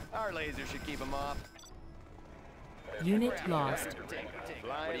 Our laser should keep them off. Unit lost.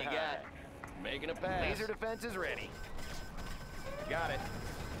 What do you got? Making a pass. Laser defense is ready. Got it.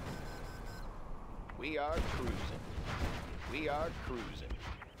 We are cruising. We are cruising.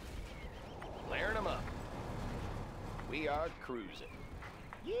 Layering them up. We are cruising.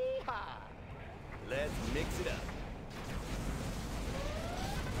 Yeehaw! Let's mix it up.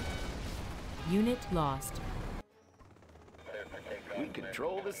 Unit lost. We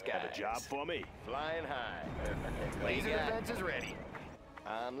control the skies. Have a job for me? Flying high. Laser defense is ready.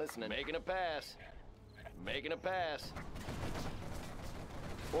 I'm listening. Making a pass. Making a pass.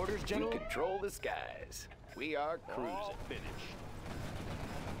 Orders, General. We control the skies. We are cruising. All finished.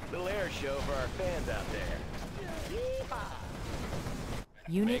 Little air show for our fans out there. Yeehaw!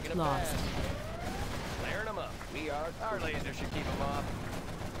 Unit Making a lost. pass. Layering them up. We are cruising. Our laser should keep them off.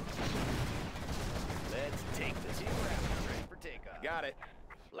 Let's take this. King Raptor ready for takeoff. Got it.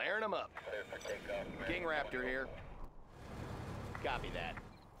 Layering them up. King Raptor here. Copy that.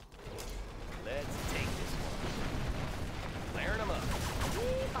 Let's take this one. Layering them up.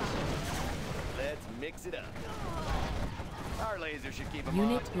 Let's mix it up. Our laser should keep them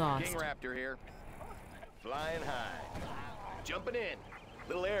Unit off. lost. King Raptor here. Flying high. Jumping in.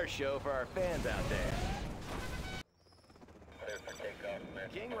 Little air show for our fans out there.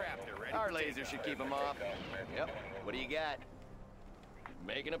 King Raptor ready. Our laser should keep them off. Yep. What do you got?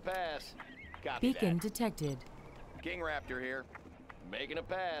 Making a pass. Copy Beacon that. detected. King Raptor here. Making a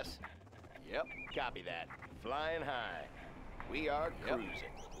pass. Yep. Copy that. Flying high. We are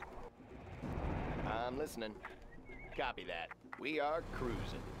cruising. I'm listening. Copy that. We are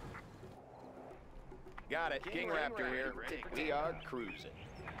cruising. Got it. King Raptor here. We are cruising.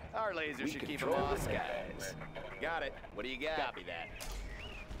 Our laser should keep them off the skies. Got it. What do you got? Copy that.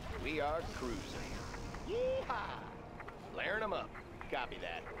 We are cruising. Yeehaw! Layering them up. Copy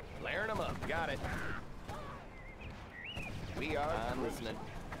that. Layering them up. Got it. We are listening.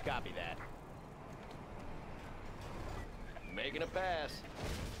 Copy that. Making a pass.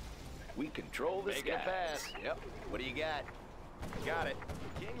 We control the skies. Making a pass. Yep. What do you got? Got it.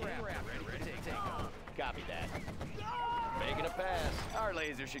 King Raptor ready to take off. Copy that. Making a pass. Our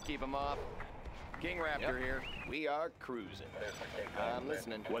laser should keep them off. King Raptor here. We are cruising. I'm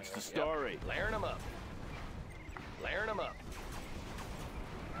listening. What's the story? Yep. Layering them up. Layering them up.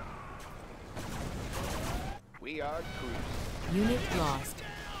 are cruising. Unit lost.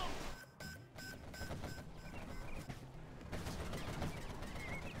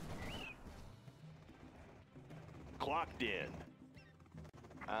 Clocked in.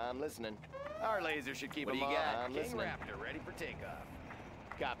 I'm listening. Our laser should keep them off. I'm King listening. Raptor ready for takeoff.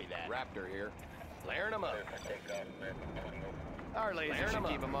 Copy that. Raptor here. Flaring them up. Our laser should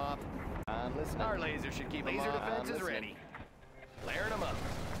keep them off. I'm listening. Our laser should keep them off. Laser defense is ready. Flaring them up.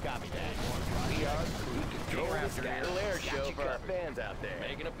 Copy that. We are cruise control. Raptor little air show for our fans out there.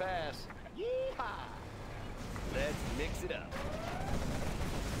 Making a pass. Yeehaw! Let's mix it up.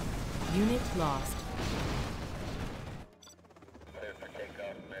 Unit lost.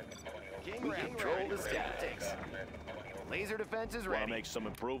 King we control the skies. Laser defense is ready. Want to make some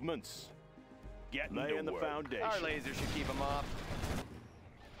improvements? Getting Laying the foundation. Our laser should keep them off.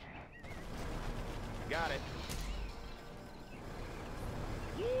 Got it.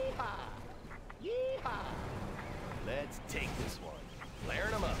 Yeehaw! Yeehaw! Let's take this one.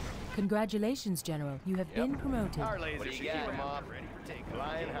 Flaring them up. Congratulations, General. You have been promoted. Our laser should keep them off. Ready for takeoff.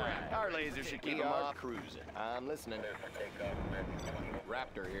 Flying high. Our laser should keep them off. Cruising. I'm listening.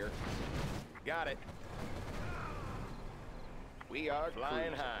 Raptor here. Got it. We are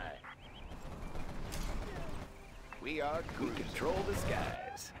flying high. We are cruising. We control the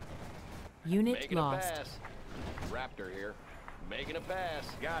skies. Unit Making lost. a pass. Raptor here. Making a pass.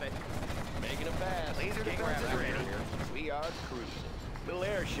 Got it. Making a pass. Laser defense is ready. We are cruising. Little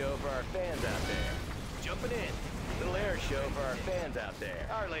air show for our fans out there. Jumping in. Little air show for our fans out there.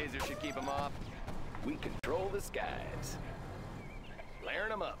 Our laser should keep them off. We control the skies. Flaring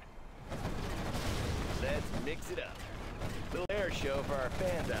them up. Let's mix it up. Little air show for our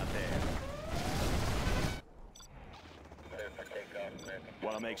fans out there.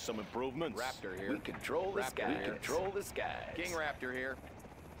 Want to make some improvements? Raptor here. We control the skies. We control the skies. King Raptor here.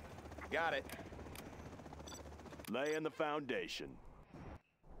 Got it. Laying the foundation.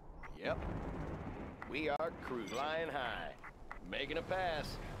 Yep. We are cruising. Flying high. Making a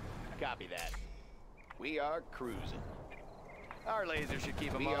pass. Copy that. We are cruising. Our laser should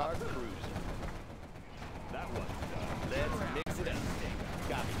keep them off. We are cruising. That one's done. Let's mix it up.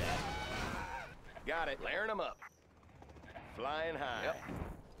 Copy that. Got it. Layering them up. Flying high. Yep.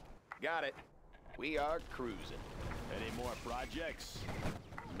 Got it. We are cruising. Any more projects?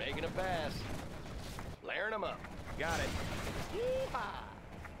 Making a pass. Layering them up. Got it. Yeehaw!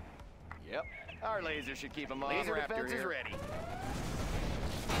 Yep. Our laser should keep them off. Laser defense is ready.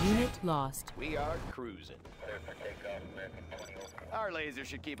 Unit lost. We are cruising. Our laser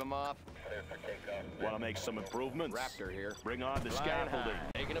should keep them off. Want to make some improvements? Raptor here. Bring on the Flying scaffolding.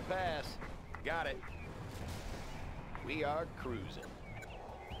 high. Making a pass. Got it. We are cruising.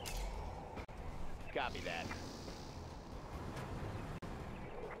 Copy that.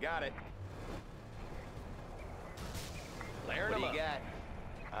 Got it. Layering them up. What do you got?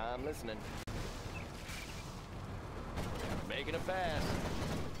 I'm listening. Making a pass.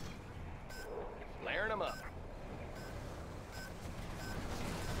 Layering them up.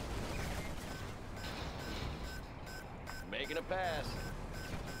 Making a pass.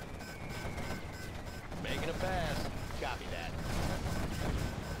 Making a pass. Copy that.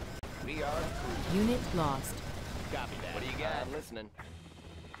 We are cruising. Unit lost. Copy that. What do you got? I'm listening.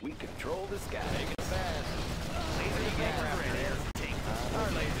 We control the sky. Making a pass. Laser defense is ready. Take our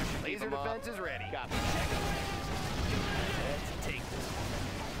laser. Laser defense is ready. Copy. Let's take this.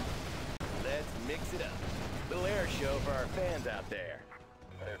 Let's mix it up. Little air show for our fans out there.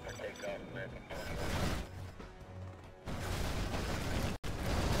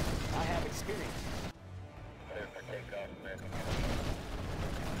 I have experience.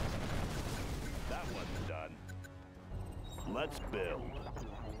 That one's done. Let's build.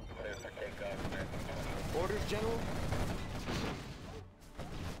 Orders, General?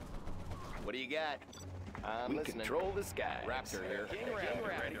 What do you got? I'm listening. Control the skies. Raptor here. King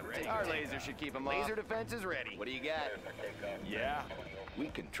Raptor ready. Our laser should keep them off. Laser defense is ready. What do you got? Yeah. We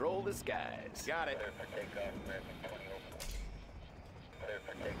control the skies. Got it.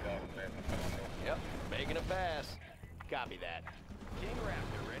 Yep. Making a pass. Copy that. King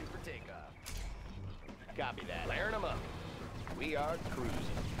Raptor ready for takeoff. Copy that. Layering them up. We are cruising.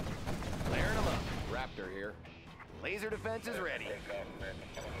 Layering them up. Raptor here. Laser defense is ready.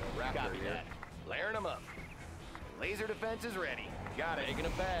 Raptor Copy here. That. Layering them up. Laser defense is ready. Got it. Making a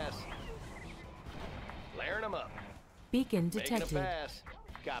pass. Layering them up. Beacon Making a detected. pass.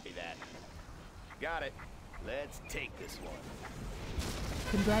 Copy that. Got it. Let's take this one.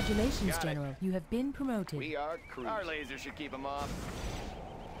 Congratulations, Got it. General. You have been promoted. We are cruising. Our laser should keep them off.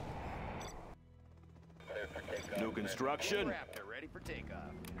 New construction. Raptor ready for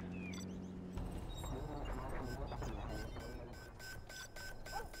takeoff.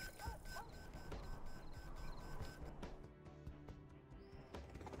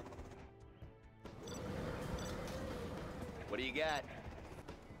 What do you got?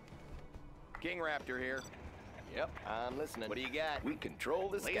 King Raptor here. Yep, I'm listening. What do you got? We control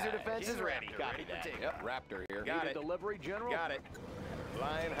the skies. Laser defense is ready. Copy that. Yep, Raptor here. Got it. Delivery, General. Got it.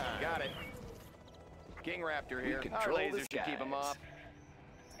 Flying high. Got it. King Raptor here. We control the skies. Should keep them off.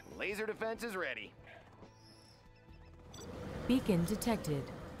 Laser defense is ready. Beacon detected.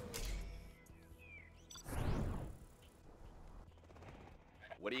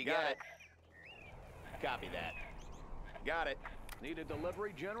 What do you got? Copy that. Got it. Need a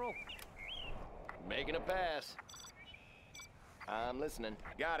delivery, General? Making a pass. I'm listening.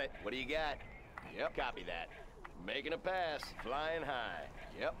 Got it. What do you got? Yep. Copy that. Making a pass. Flying high.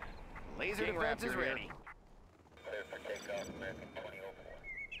 Yep. Laser defense is ready. Clear for takeoff, American 2004.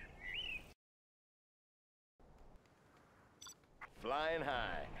 Flying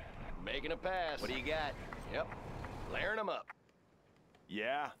high. Making a pass. What do you got? Yep. Flaring them up.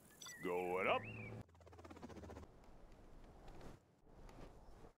 Yeah, going up.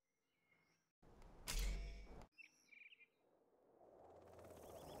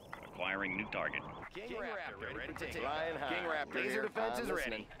 Acquiring new target. King Raptor ready to take. Flying high. King Raptor laser defense is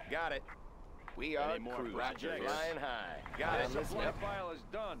ready. Got it. We are cruising. Flying high. Got it. Supply file is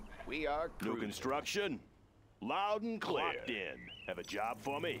done. We are cruising. New construction. Loud and clear. Clocked in. Have a job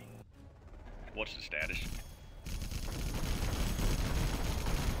for me. What's the status?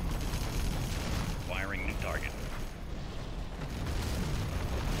 Acquiring new target.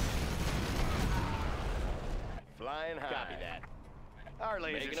 Flying high. Copy that. Our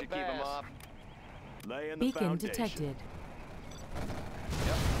lasers should keep them off. Laying the Beacon foundation. detected.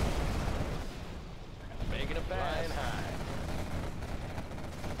 Yep. Making a pass. Flying high.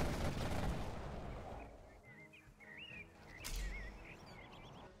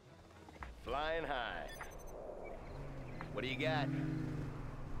 Flying high. What do you got?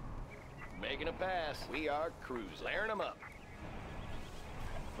 Making a pass. We are cruising. Flaring them up.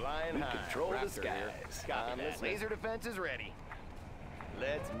 Flying high. Control the skies. Copy that. Laser defense is ready.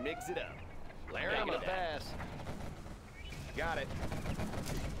 Let's mix it up. Flaring them up. Pass. Got it.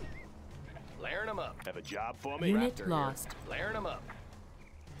 Flaring them up. Have a job for me. Unit Raptor lost. Here. Flaring them up.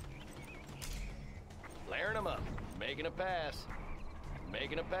 Flaring them up. Making a pass.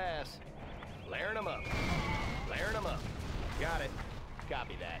 Making a pass. Flaring them up. Flaring them up. Got it.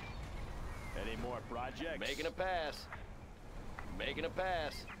 Copy that. Any more projects? Making a pass. Making a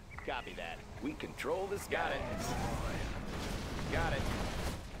pass. Copy that. We control the skies. Got it. Got it.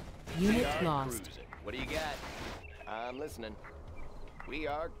 Unit lost. Cruising. What do you got? I'm listening. We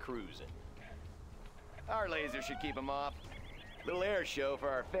are cruising. Our laser should keep them off. Little air show for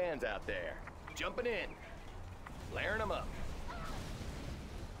our fans out there. Jumping in. Flaring them up.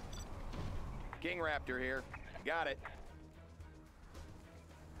 King Raptor here. Got it.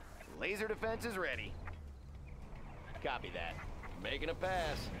 Laser defense is ready. Copy that. Making a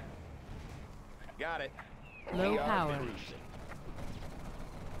pass. Got it. Low We are power. cruising.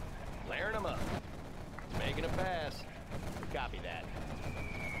 Flaring them up. Making a pass. Copy that.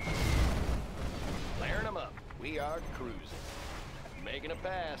 Flaring them up. We are cruising. Making a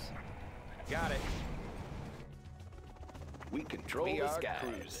pass. Got it. We control the skies.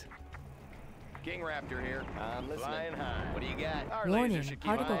 Cruising. King Raptor here. I'm listening. Flying high. What do you got? Our Warning, laser should keep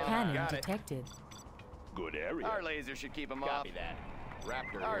particle them off. cannon Got it. detected. Good area. Our laser should keep them off. Copy that.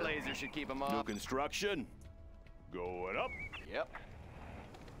 Raptor. Our laser should keep them New off. construction. Going up. Yep.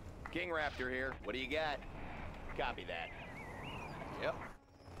 King Raptor here. What do you got? Copy that. Yep.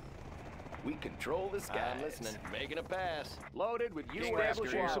 We control the skies. I'm listening. Making a pass. Loaded with King U.S.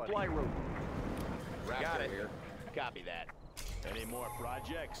 Raptor supply route. Raptor got it. Here. Copy that. Any more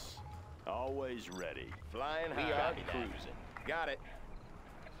projects? Always ready. Flying high. We are cruising. Got it.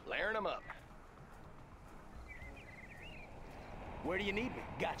 Flaring them up. Where do you need me?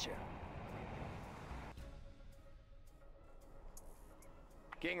 Gotcha.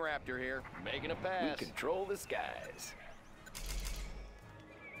 King Raptor here. Making a pass. We control the skies.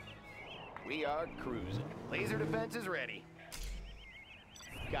 We are cruising. Laser defense is ready.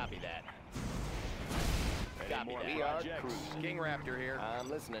 Copy that. Copy that. We are cruising. King Raptor here. I'm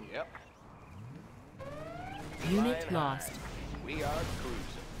listening. Yep. Unit Flying lost. high. We are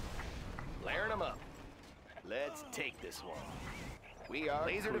cruising. Flaring them up. Let's take this one. We are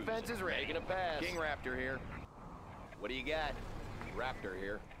laser cruising. Defense is ready. Making a pass. King Raptor here. What do you got? Raptor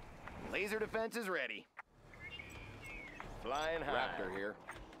here. Laser defense is ready. Flying high. Raptor here.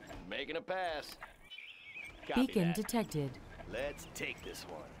 Making a pass. Copy Beacon that. detected. Let's take this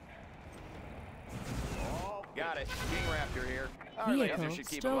one. Got it. King Raptor here. Our Vehicle laser should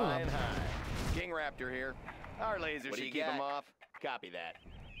keep them stolen. flying high. King Raptor here. Our laser should keep them off. Copy that.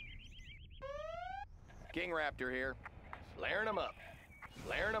 King Raptor here. Flaring them up.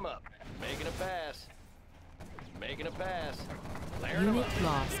 Flaring them up. Making a pass. Making a pass. Flaring them Unit up.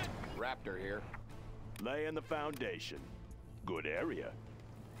 lost. Raptor here. Laying the foundation. Good area.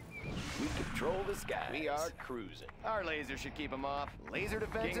 We control the sky. We are cruising. Our laser should keep them off. Laser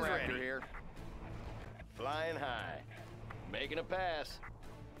defense is ready. Here. Flying high. Making a pass.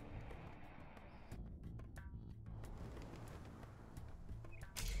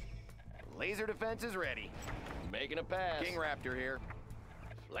 Laser defense is ready. Making a pass. King Raptor here.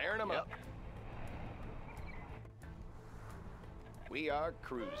 Flaring them up. We are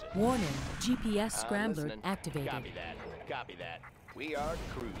cruising. Warning, GPS scrambler listening. activated. Copy that. Copy that. We are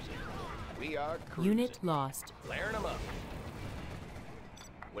cruising. We are cruising. Unit lost. Flaring them up.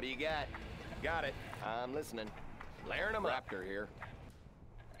 What do you got? Got it. I'm listening. Flaring them up. Raptor here.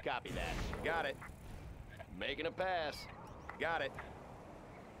 Copy that. Got it. Making a pass. Got it.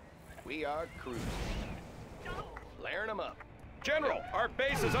 We are cruising. Flaring them up. General, our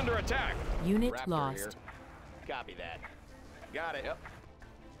base is under attack. Unit Raptor lost. here. Copy that. Got it. Yep.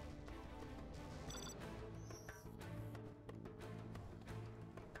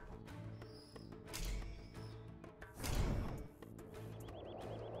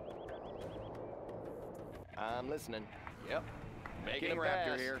 I'm listening. Yep. Making a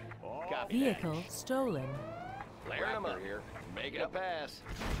Raptor here. Copy Vehicle that. stolen. Flaring them up here. Making a pass.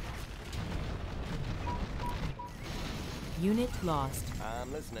 Unit lost.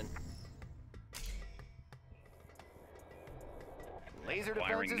 I'm listening. Laser defense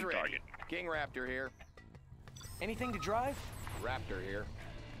Firing is new ready. target. King Raptor here. Anything to drive? Raptor here.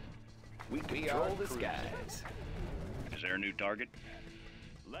 We control the skies. Is there a new target?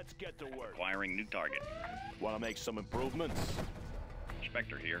 Let's get to work. Acquiring new target. Want to make some improvements?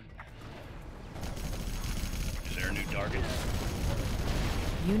 Spectre here. Is there a new target?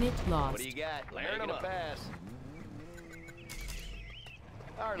 Unit lost. What do you got? Making a pass.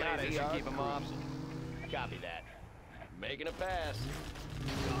 Our laser should keep them off. Copy that. Making a pass.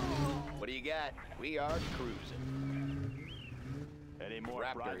 What do you got? We are cruising. Any more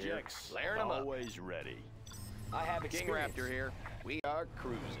Raptor projects? here. Flaring 'em up. Always ready. I have King experience. Raptor here. We are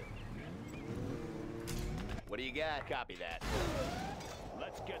cruising. What do you got? Copy that.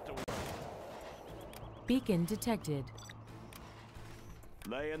 Let's get to work. Beacon detected.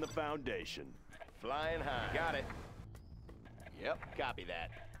 Laying the foundation. Flying high. Got it. Yep. Copy that.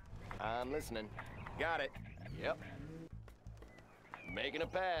 I'm listening. Got it. Yep. Making a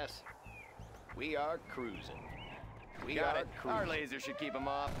pass. We are cruising. We got it. Our laser should keep them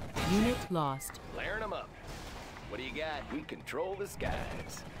off. Unit lost. Flaring them up. What do you got? We control the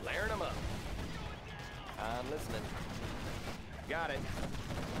skies. Flaring them up. I'm listening. Got it.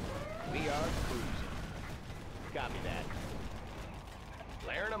 We are cruising. Copy that.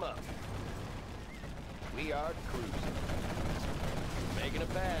 Flaring them up. We are cruising. Making a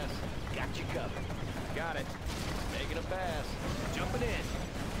pass. Got you covered. Got it. Making a pass. Jumping in.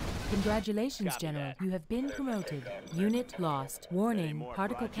 Congratulations, Copy General. that. You have been promoted. Unit lost. Any Warning, more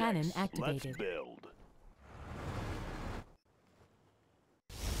particle cannon projects? activated. Let's build.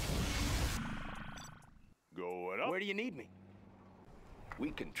 Going up. Where do you need me?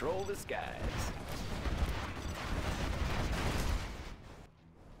 We control the skies.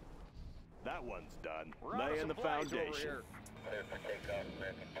 That one's done. We're out of Laying the supplies over foundation. here. Clear for takeoff,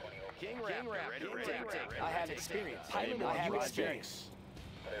 American 2004. King Raptor, ready to take. I have experience. Any Pilot, more I have projects? experience.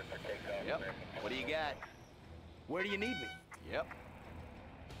 Clear for takeoff, Yep. American What do you got? Where do you need me? Yep.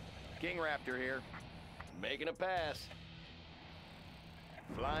 King Raptor here. Making a pass.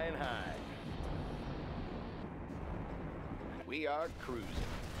 Flying high. We are cruising.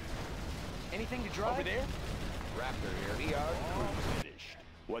 Anything to drive? Over there? Raptor here. We are cruising. Finished.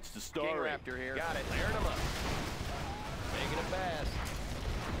 What's the King story? Raptor here. Got it. Clearing them up. Making a pass.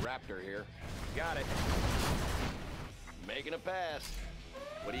 Raptor here. Got it. Making a pass.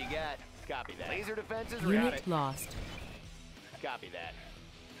 What do you got? Copy that. Laser defense is Unit ready. lost. Copy that.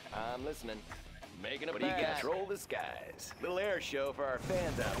 I'm listening. Making a pass. What do you got? Control the skies. Little air show for our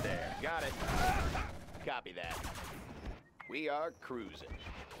fans out there. Got it. Copy that. We are cruising.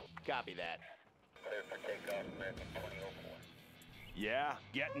 Copy that. Clear for takeoff, American 2004. Yeah,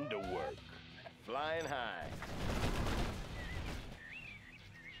 getting to work. Flying high.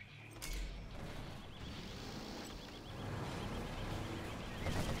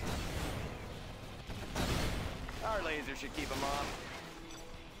 Our laser should keep them off.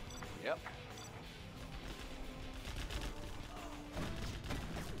 Yep.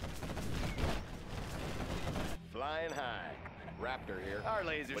 Flying high. Raptor here. Our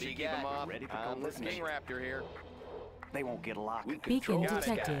laser should keep them off. Ready for I'm covert listening. King Raptor here. They won't get a lock. We Beacon control the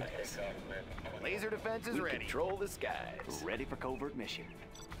detected. skies. Laser defense is ready. Control the skies. Ready for covert mission.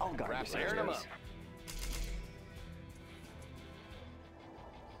 I'll guard this Layering them area.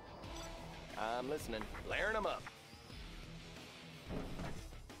 up. I'm listening. Layering them up.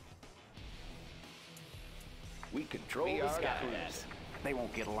 We control the skies. They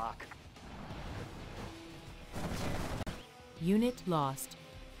won't get a lock. Unit lost.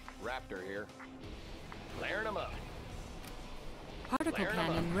 Raptor here. Layering them up. Particle Layering 'em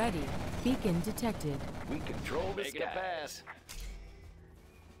cannon ready. Beacon detected. We control the skies. A pass.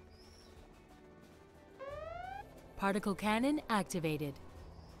 Particle cannon activated.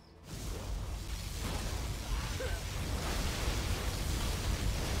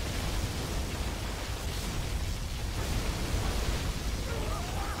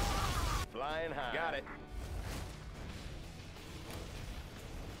 Flying high. Got it.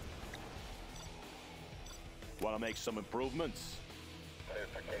 Want to make some improvements? Clear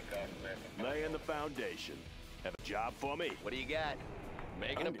for takeoff, men. Laying the foundation. Have a job for me? What do you got?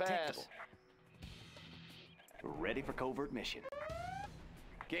 Making a pass. Undetectable. Ready for covert mission.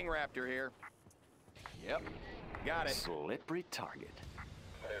 King Raptor here. Yep. Got it. Slippery target.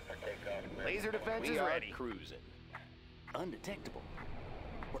 Clear for takeoff, men. Laser defense is ready. Cruising. Undetectable.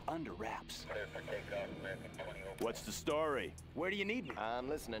 We're under wraps. Clear for takeoff, men. 20 over. What's the story? Where do you need me? I'm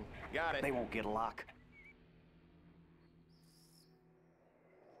listening. Got it. They won't get a lock.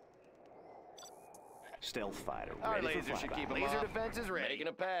 Stealth fighter. Our Ready laser for should flyby. keep them Laser defense is ready. Making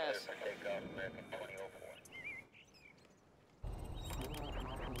a pass. Clear for takeoff, men. 20 over.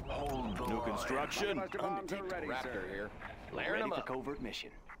 Hold the New line. construction? Undetectable. Raptor here. Layering Ready them for up. covert mission.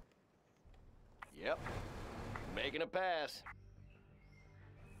 Yep. Making a pass.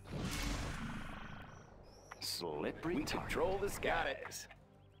 Slippery We target. control the skies.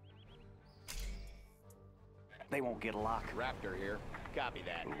 They won't get a lock. Raptor here. Copy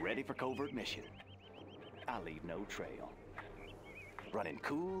that. Ready for covert mission. I leave no trail. Running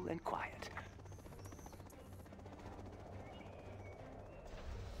cool and quiet.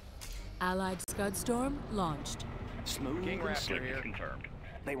 Allied Scud Storm launched. Smooth King and Raptor slick. here. Confirmed.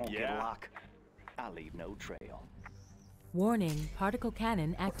 They won't get Yeah. a lock. I leave no trail. Warning, particle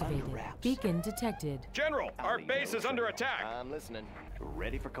cannon activated. wraps. Beacon detected. General, our base is under attack. I'm listening.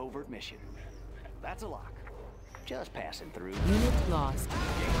 Ready for covert mission. That's a lock. Just passing through. Unit lost. King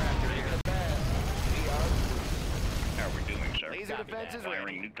Raptor making a pass. We are How are we doing, sir? Laser defense is Firing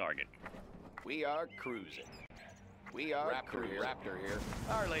ready. new target. We are cruising. We are Raptor here.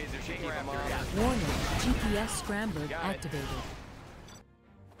 Our laser should keep them off. Warning, GPS scrambler Got it. activated.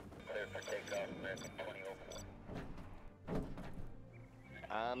 Clear for takeoff, men. 20 over.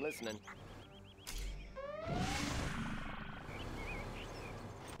 I'm listening.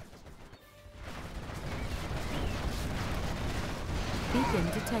 Beacon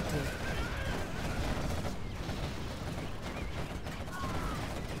detected.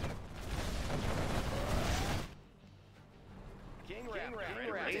 King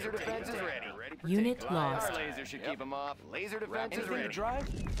Raptor. Laser defense is ready. Unit lost. Our laser should keep them off. Laser defense is Anything ready. to drive?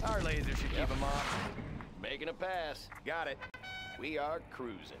 Our laser should keep them off. Making a pass. Got it. We are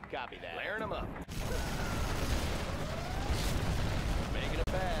cruising. Copy that. Layering them up. Making a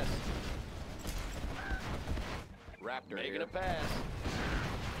pass. Raptor making a pass.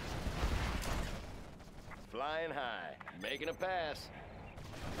 Flying high. Making a pass.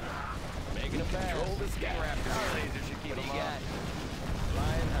 Making a pass. Control the sky. Raptor. Our laser should keep them off.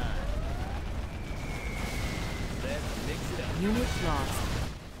 Flying high. Let's mix it up. Unit lost.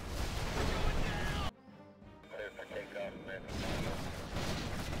 Clear for takeoff, men.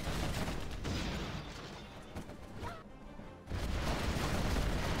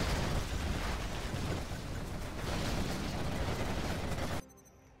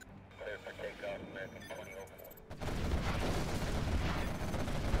 Clear for takeoff, men. 20 over.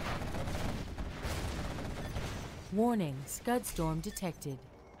 Warning, Scud Storm detected.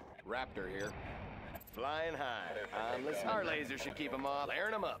 Raptor here. Flying high. I'm listening. Our laser should keep them off.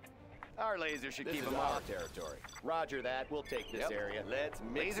 Layering them up. Our laser should keep them off. Territory. Roger that. We'll take this area. Let's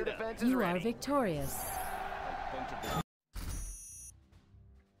mix laser defense is You ready. are victorious.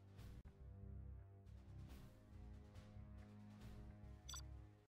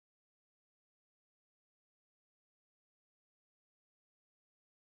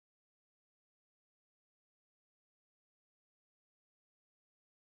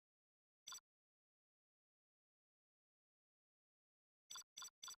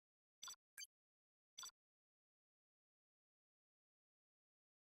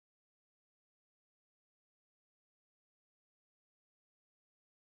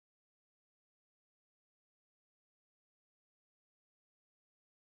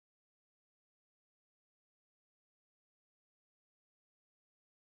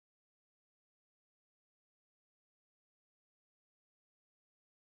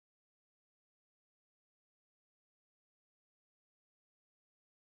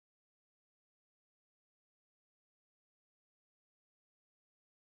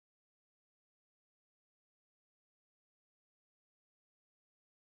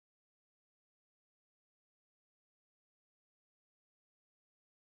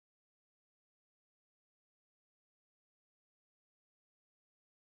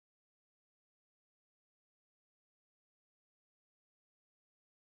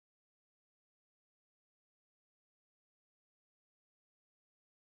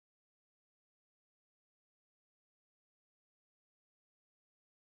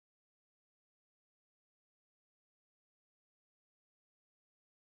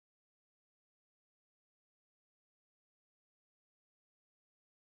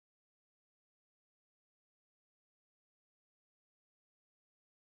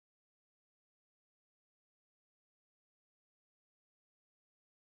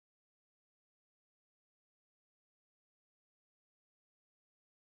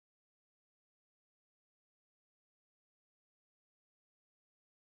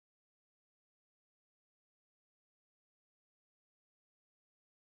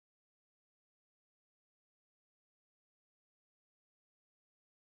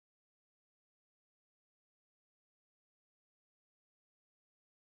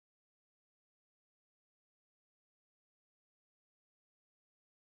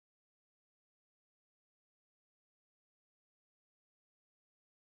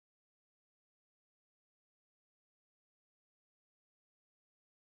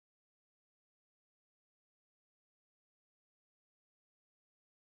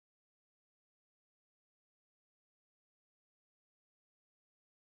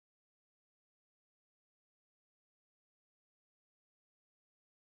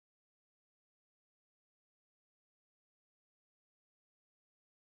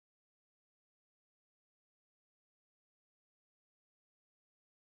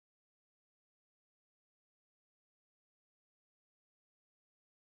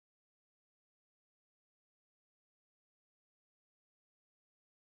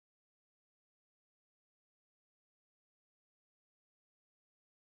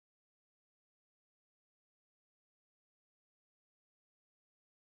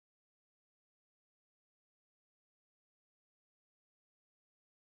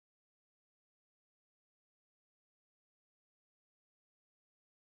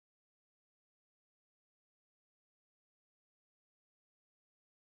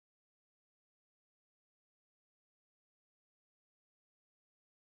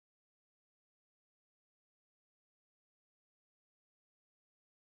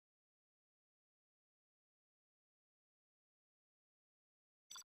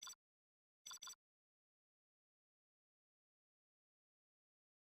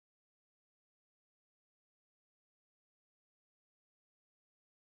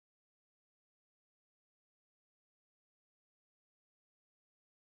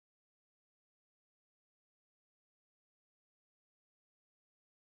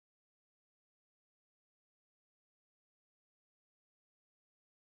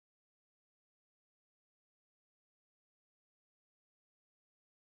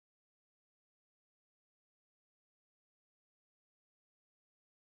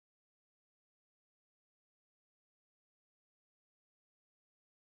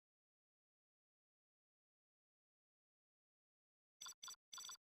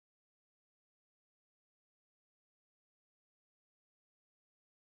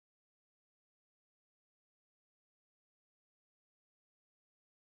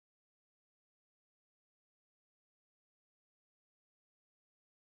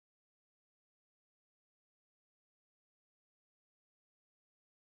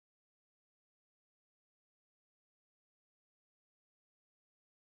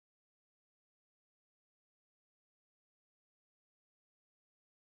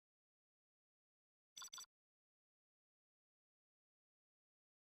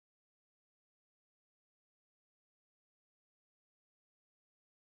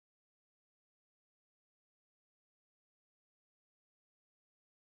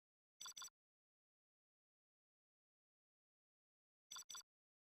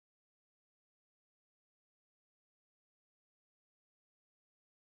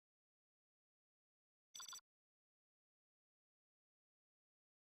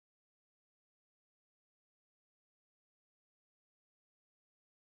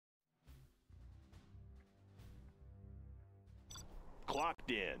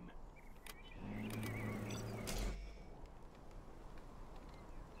 Locked in.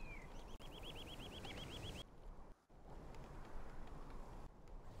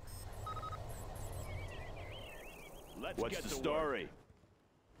 What's the story?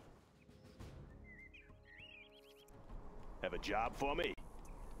 Have a job for me?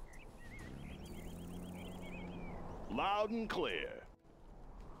 Loud and clear.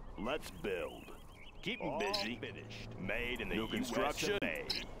 Let's build. Keep 'em busy. Finished. Made in the new construction.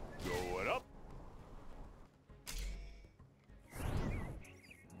 Going up.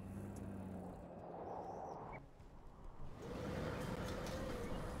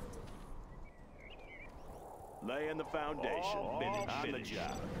 Laying the foundation. Finished. On the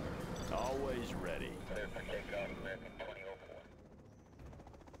job. Always ready. Clear for takeoff, American 2004.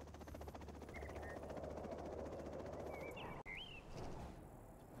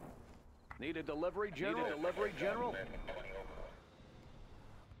 Need a delivery, General? Need a delivery, General? American 2004.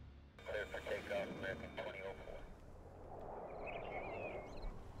 Clear for takeoff, American 2004.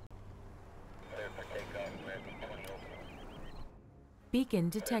 Clear for takeoff, American 2004. Beacon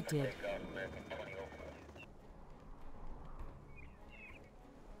detected. Takeoff, American 2004.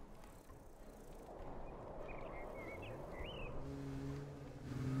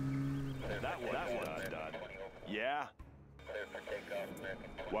 That one's done. Yeah? Clear for takeoff, American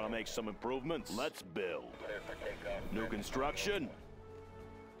 2004. Want to make some improvements? Let's build. Clear for takeoff, New construction.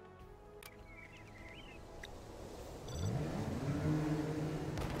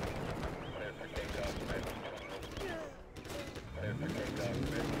 Clear for takeoff, American 2004. Clear for takeoff,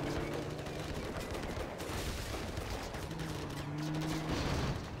 American 2004.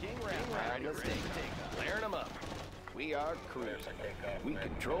 King Raptor, let's take off. Flaring them up. We are cruising. We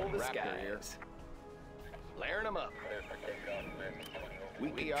control the skies. Flaring them up. Clear for takeoff, American 2004. We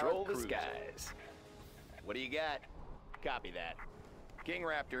control the skies. What do you got? Copy that. King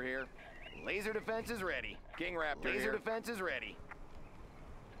Raptor here. Laser defense is ready. King Raptor here. Laser defense is ready.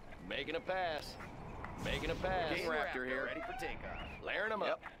 Making a pass. Making a pass. King Raptor here. Ready for takeoff. Flaring them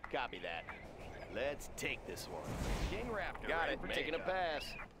up. Copy that. Let's take this one. King Raptor. Got it. Making a pass.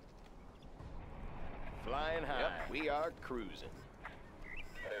 Flying high. We are cruising.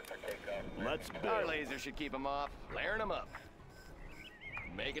 Clear for takeoff, Let's Our build. laser should keep them off. Flaring them up.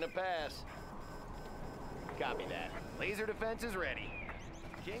 Making a pass. Copy that. Laser defense is ready.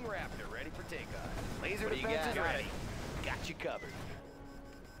 King Raptor ready for takeoff. Laser defense is ready. Got you covered.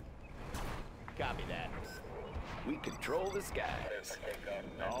 Copy that. We control the Clear skies. for takeoff,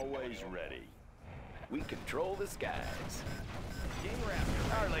 American Always ready. We control the skies. King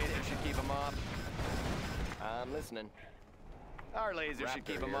Raptor. Our laser should keep them off. I'm listening. Our laser should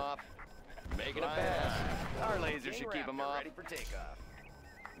keep them off. Making a pass. Our laser should keep them off. Ready for takeoff.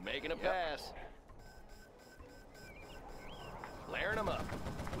 Making a pass. Flaring them up.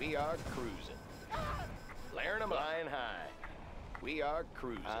 We are cruising. Flaring them up. Flying high. We are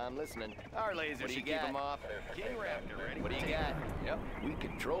cruising. I'm listening. Our laser should keep them off. King Raptor ready. What do you got? Yep. We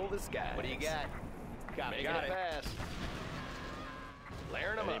control the skies. What do you got? Making a pass.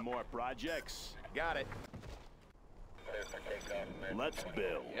 Flaring them Any up. more projects? Got it. Clear for takeoff, American Let's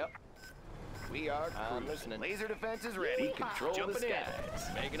build. Yep. We are cruising. Listening. Laser defense is ready. We control the skies.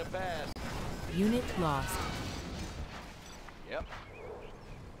 Making a pass. Unit lost. Yep.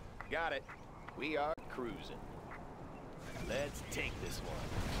 Got it. We are cruising. Let's take this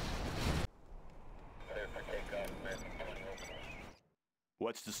one. Clear for takeoff, American 2004.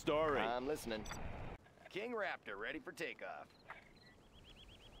 What's the story? I'm listening. King Raptor ready for takeoff.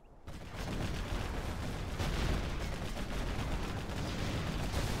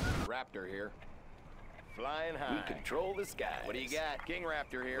 Raptor here. Flying high. We control the skies. What do you got? King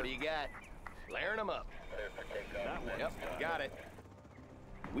Raptor here. What do you got? Flaring them up. Clear for takeoff, Yep, got it.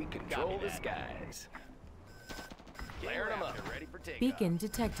 We control the skies. Flaring them up. Ready for takeoff. Beacon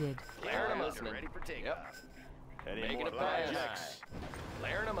detected. Flaring them up. Ready for takeoff. Any Making more a pass. projects?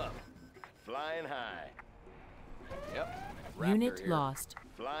 Flaring them up. Flying high. Yep. Unit Raptor here. lost.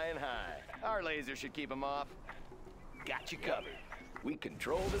 Flying high. Our laser should keep them off. Got you covered. We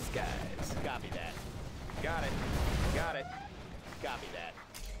control the skies. Copy that. Got it. Got it. Copy that.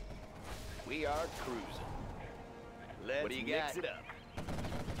 We are cruising. Let's mix it up.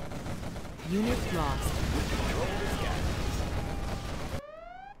 Unit lost. We control the skies.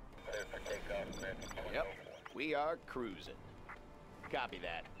 Clear for takeoff, American 2004. Yep. We are cruising. Copy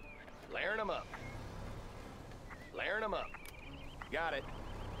that. Flaring them up. Flaring them up. Got it.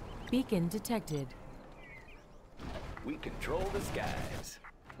 Beacon detected. We control the skies.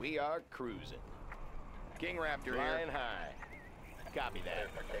 We are cruising. King Raptor flying high. Copy that. Clear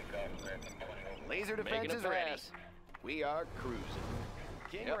for takeoff, American 2004. Laser defense is ready. We are cruising.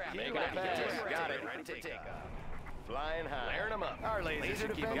 King Raptor. Making a pass. Got it. Ready for takeoff. Flying high. Layering them up. Our laser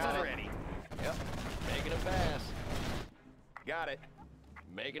defense is ready. Yep. Making a pass. Got it.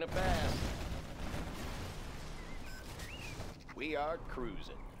 Making a pass. We are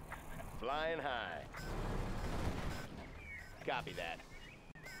cruising. Flying high. Copy that.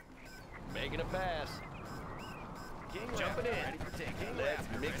 Making a pass. Jumping in. Ready for takeoff.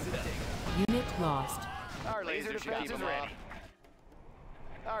 Let's mix it up. Unit lost. Our laser should keep them off.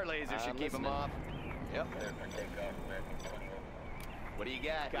 Our laser should keep them off. Yep. What do you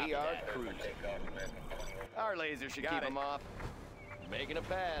got? We are cruising. Our laser should keep them off. Making a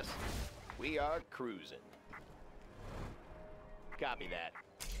pass. We are cruising. Copy that.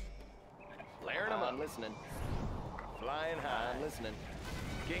 Layering them up. I'm listening. Flying high. I'm listening.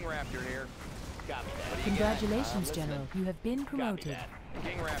 King Raptor here. Copy that. Congratulations, General. You have been promoted.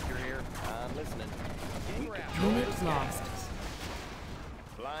 King Raptor here. I'm listening. King Raptor. Unit lost.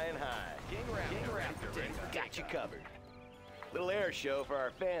 Flying high. King Raptor. Got you covered. Little air show for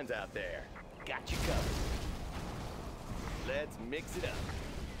our fans out there. Got you covered. Let's mix it up.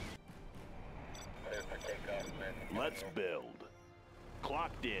 Let's build.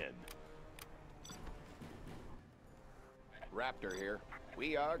 Clocked in. Raptor here.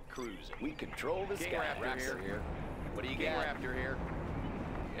 We are cruising. We control the sky. Raptor here. What do you got? Raptor here.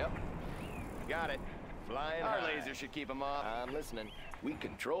 Yep. Got it. Flying high. Our laser should keep them off. I'm listening. We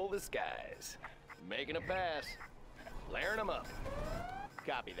control the skies. Making a pass. Layering them up.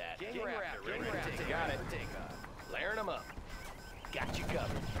 Copy that. King Raptor. Ready for takeoff. Got it. Layering them up. Got you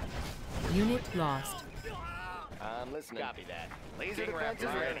covered. Unit lost. I'm listening. Copy that. Laser defense is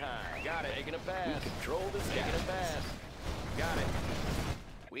ready. High. Got it. Making a pass. We control the skies. Making a pass. Got it.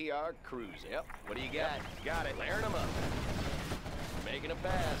 We are cruising. Yep. What do you got? Got it. Layering them up. Making a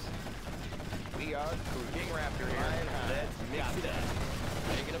pass. We are cruising. King Raptor here. Let's mix it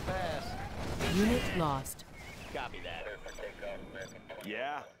up. Making a pass. Unit lost. Copy that.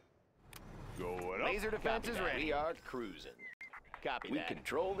 Yeah. Going up. Laser defense is ready. We are cruising. Copy that. We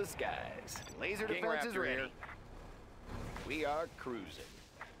control the skies. Laser defense is ready. We are cruising.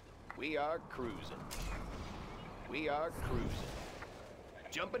 We are cruising. We are cruising.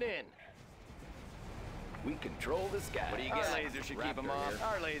 Jumping in. We control the skies. What do you got? Our laser should keep them off.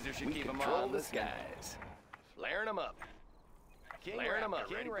 Our laser should keep them off. We control the skies. Flaring them up. Flaring them up.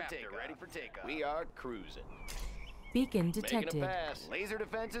 King Raptor, ready for takeoff. We are cruising. Beacon detected. Making a pass. Laser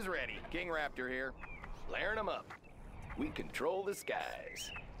defense is ready. King Raptor here. Flaring them up. We control the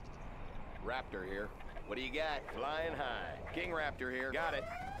skies. Raptor here. What do you got? Flying high. King Raptor here. Got it.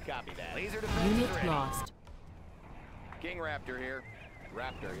 Copy that. Laser defense Unit is ready. lost. King Raptor here.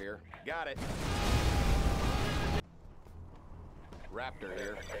 Raptor here. Got it. Raptor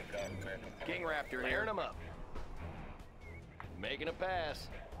here. King Raptor here. Layering them up. Making a pass.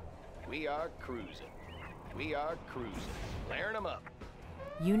 We are cruising. We are cruising. Layering them up.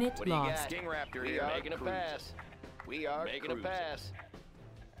 Unit What do you got? lost. King Raptor here. Making a pass. We are making a pass.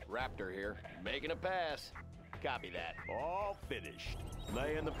 Raptor here. Making a pass. Copy that. All finished.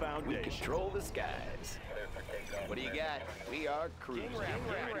 Laying the foundation. We control the skies. What do you got? We are cruising. King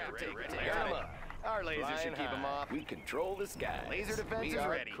Raptor, ready. Layering them up. Our laser should keep them off. We control the skies. Laser defense is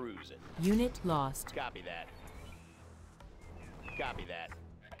ready. Cruising. Unit lost. Copy that. Copy that.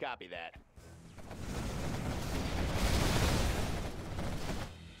 Copy that.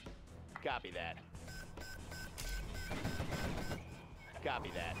 Copy that.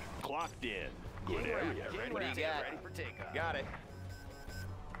 Copy that. Clocked in. Good area. What do you got? Ready for takeoff. Got it.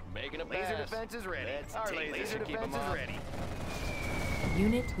 Making a pass. Laser defense is ready. Our laser defense is ready.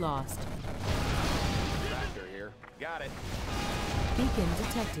 Unit lost. Raptor here. Got it. Beacon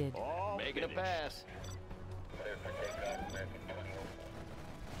detected. All Making finished. a pass.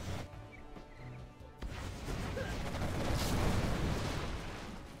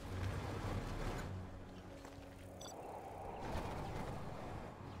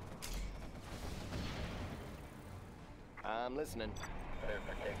 I'm listening.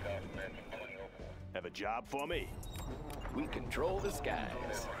 Have a job for me? We control the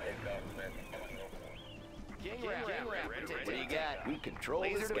skies. King Raptor, what do you got? We control the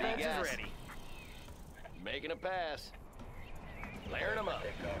skies. Laser defense is ready. Making a pass. Layering them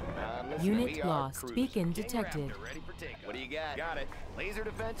up. Unit lost. Beacon detected. Raptor, ready for takeoff. What do you got? Got it. Laser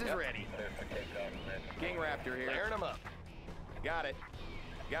defense is ready. King Raptor here. Layering them up. Got it.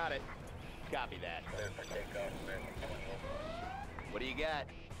 Got it. Copy that. What do you got?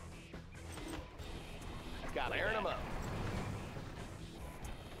 Copy. Layering them up.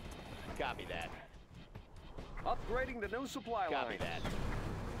 Copy that. Upgrading the new supply line. Copy that.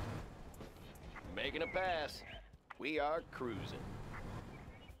 Making a pass. We are cruising.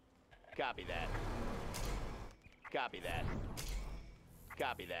 Copy that. Copy that.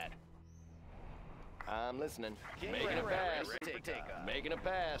 Copy that. I'm listening. Making a pass. Making a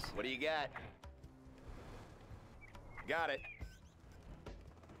pass. What do you got? Got it.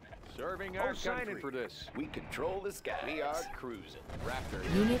 Serving our country. Signing for this. We control the skies. We are cruising. Raptor.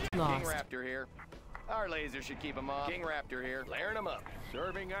 Unit King lost. Raptor here. Our laser should keep them off. King Raptor here. Flaring them up.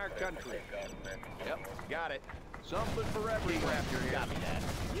 Serving our country. Yep. Got it. Something for King everyone. Raptor here. Copy that.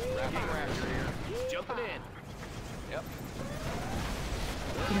 King Raptor here. Jumping in. Yep.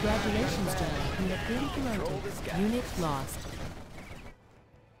 Congratulations, General. You have been Control the skies. promoted. Unit lost.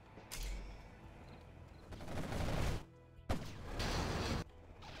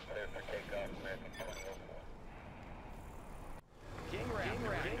 Clear for takeoff, American 2004. King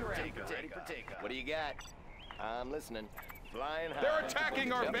Raptor. King Raptor. Ready for takeoff. What do you got? I'm listening. Flying high. They're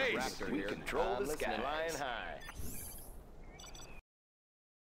attacking our Yep. base. Raptor here. Control the skies. Flying high.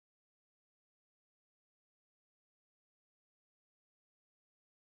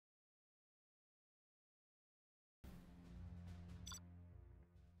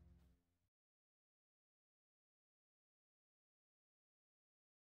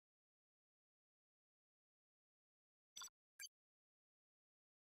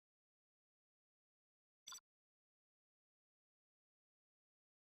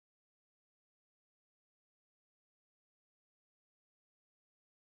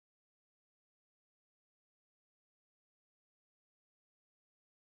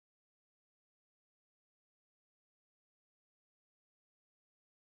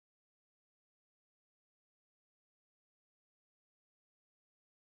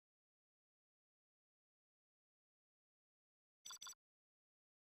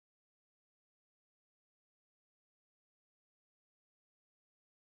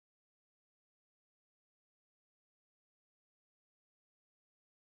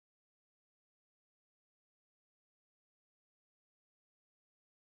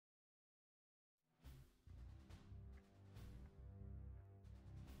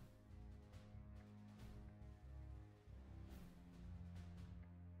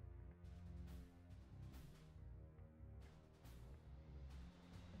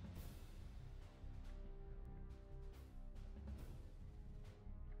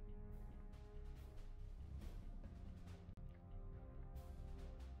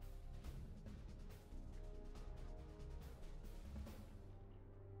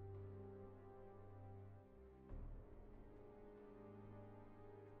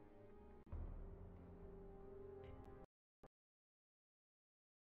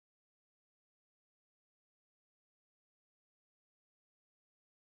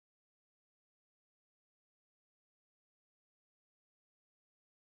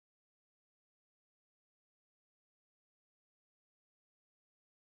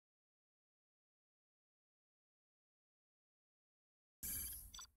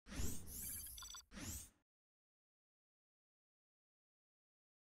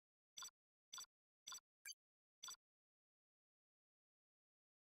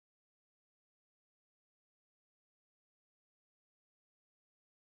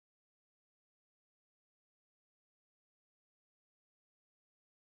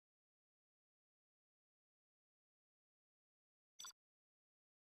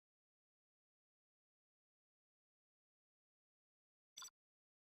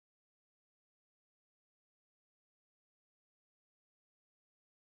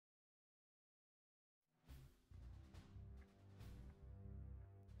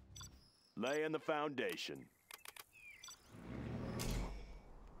 Laying the foundation.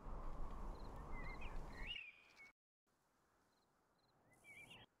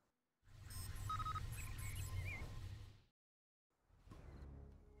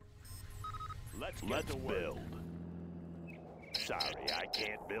 Let's build. Sorry, I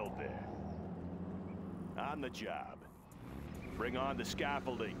can't build there. On the job. Bring on the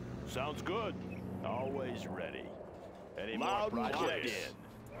scaffolding. Sounds good. Always ready. Any Loud more and projects clear. in?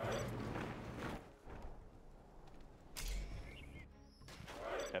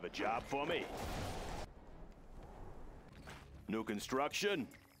 Have a job for me? New construction?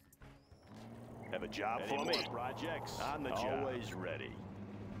 Have a job for me? Projects? On the job. Always ready.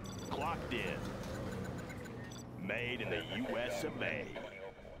 Clocked in. Made in the U.S. of A.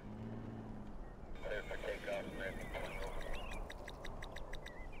 Clear for takeoff, American 2004.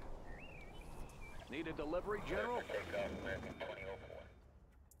 Need a delivery, Clear General? for takeoff, American 2004.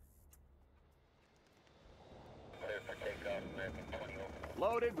 Clear for takeoff, American 2004.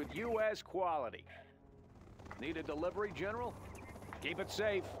 Loaded with U.S. quality. Need a delivery, General? Keep it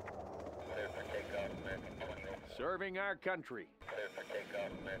safe. Clear for takeoff, American 2004. Serving our country. Clear for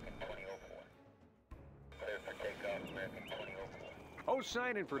takeoff, American 2004. Clear for takeoff, American 2004. Oh,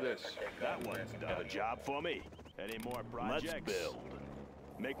 signing for this. That one's done. Have a job for me? Any more projects? Let's build.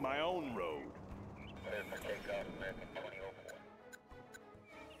 Make my own road. Clear for takeoff, American 2004.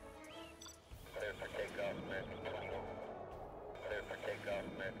 Clear for takeoff, American 2004. Clear for takeoff,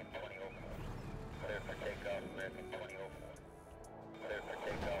 American 2004. Clear for takeoff, American 2004. Clear for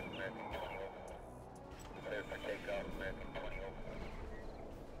takeoff, American 2004. Clear for takeoff, American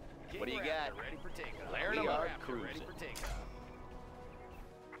 2004. What do you got? Ready for takeoff. We are Ready cruising. for takeoff.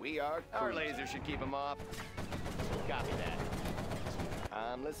 We are cruising. Our laser should keep them off. Copy that.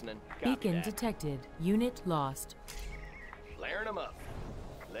 I'm listening. Copy Beacon that. detected. Unit lost. Flaring them up.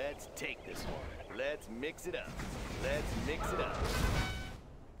 Let's take this one. Let's mix it up. Let's mix it up.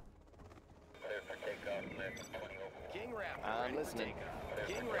 Clear for takeoff, American 2004. King Raptor. I'm ready listening. For takeoff.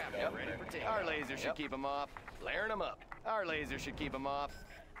 King Raptor. Ready for takeoff. Our laser should keep them off. Flaring them up. Our laser should keep them off.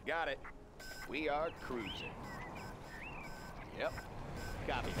 Got it. We are cruising. Yep.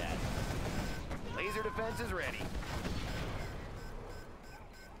 Copy that. Laser defense is ready.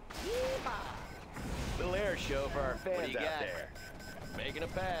 Yeehaw! Little air show for our fans out there. Making a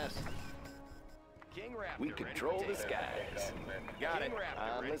pass. King Raptor. We ready control for the takeoff. skies. Got it. King Raptor,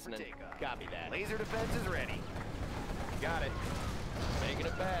 I'm ready for listening. takeoff. Copy that. Laser defense is ready. Got it. Making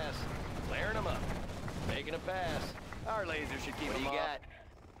a pass. Flaring them up. Making a pass. Our laser should keep them off. What do you got?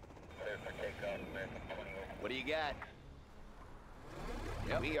 Clear for takeoff, American 2004. What do you got?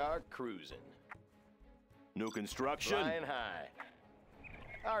 Yep. We are cruising. New construction? Flying high.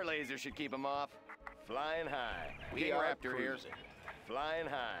 Our laser should keep them off. Flying high. We King are Raptor here. cruising. Flying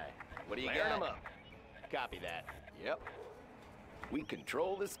high. What do you Flaring got? 'em up. Copy that. Yep. We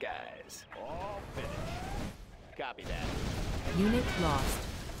control the skies. All finished. Copy that. Unit lost.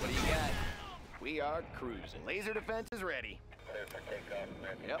 What do you got? We are cruising. Laser defense is ready. Clear for takeoff,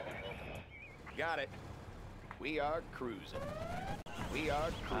 American Yep. 2004. Got it. We are cruising. We are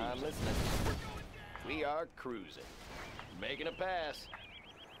cruising. I'm listening. We are cruising. Making a pass.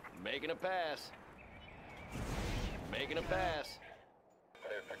 Making a pass. Making a pass.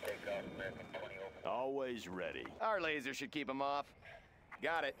 Clear for takeoff, American 2004. Always ready. Our laser should keep them off.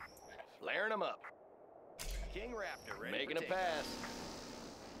 Got it. Flaring them up. King Raptor. Ready Making for a takeoff. pass.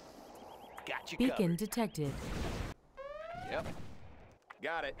 Got you Beacon covered. detected. Yep.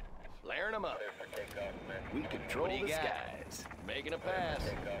 Got it. Flaring them up. Clear for takeoff, American. We control What do you the got? skies. Making a pass.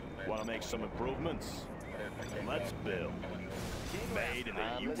 Takeoff, American. Want to make some improvements? Clear for takeoff. Let's build. Made in the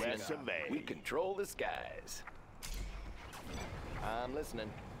I'm U.S. listening. of A. We control the skies. I'm listening.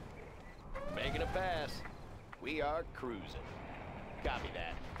 Making a pass. We are cruising. Copy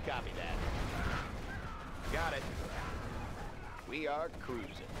that. Copy that. Got it. We are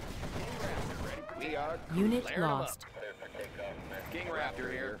cruising. We are cruising. Unit Flaring 'em up. lost. Clear for takeoff, American. King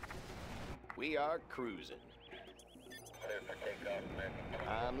Raptor here. We are cruising. Clear for takeoff, American.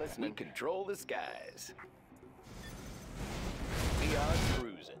 I'm listening. We control the skies. We are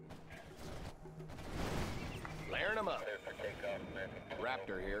cruising. Flaring them up. Clear for takeoff, American.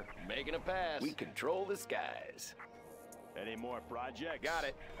 Raptor here. Making a pass. We control the skies. Any more projects? Got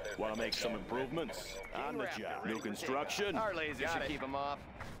it. Want to make some improvements? On the job. New construction? Our laser should keep them off.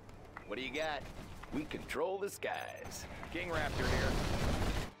 What do you got? We control the skies. King Raptor here.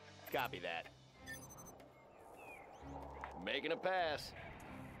 Copy that. Making a pass.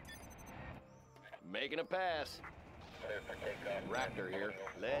 Making a pass. Clear for takeoff. Raptor here.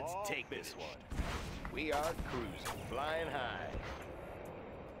 Let's All take this finished. one. We are cruising. Flying high.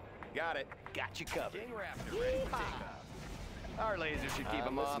 Got it. Got you covered. King Raptor. Ready for takeoff. Our laser should keep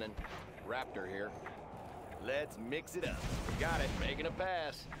them off. Raptor here. Let's mix it up. Got it. Making a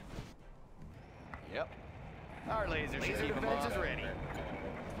pass. Yep. Our laser should keep them off. Is ready.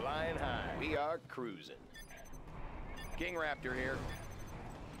 Flying high. We are cruising. King Raptor here.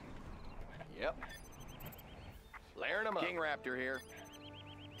 Yep. Flaring them up. King Raptor here.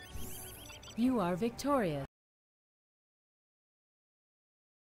 You are victorious.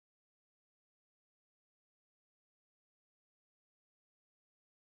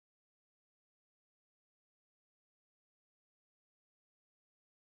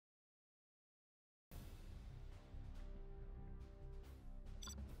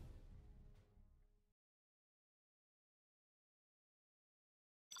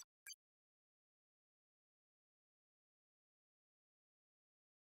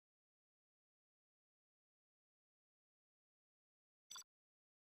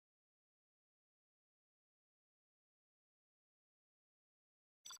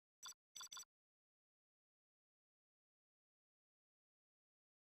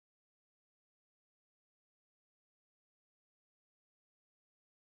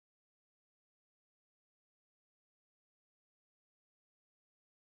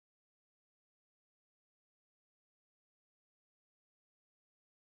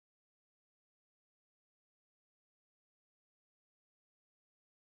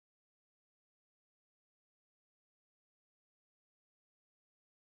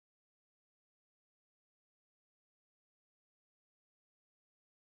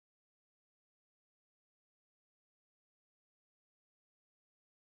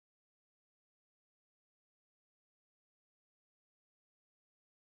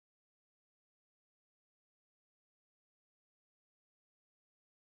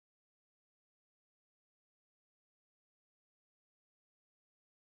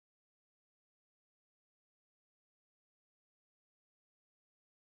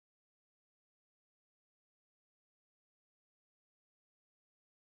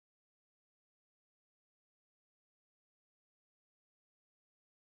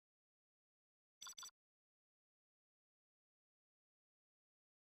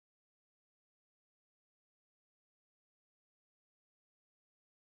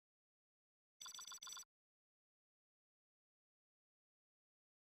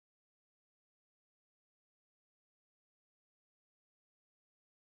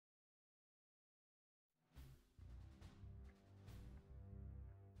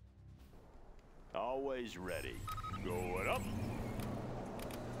 Always ready. Going up.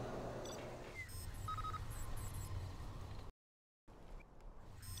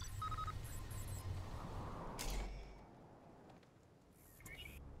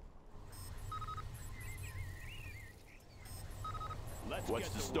 What's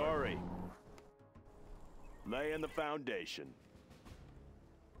the story? Laying the foundation.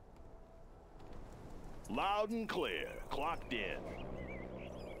 Loud and clear. Clocked in.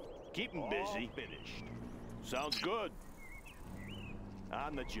 Keep 'em busy. Finished. Sounds good.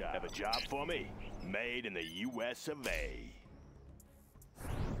 On the job. Have a job for me? Made in the U.S. of A.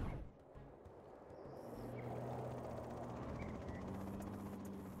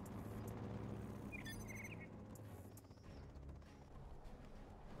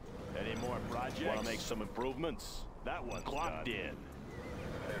 Any more projects? Want to make some improvements? That one's clocked in.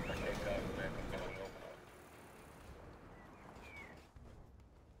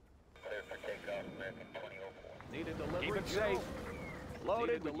 Need a delivery. Keep it safe.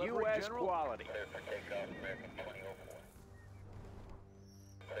 Loaded with U.S. quality. Clear for takeoff, American 2004.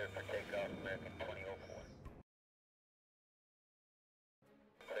 Clear for takeoff, American 2004.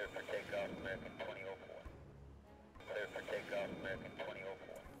 Clear for takeoff, American 2004. Clear for takeoff, American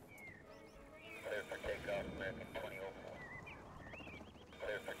 2004. Clear for takeoff, American 2004.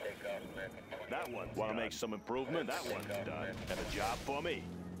 Clear for takeoff, American 2004. That one's want to make some improvements? That one's done. Have a job for me?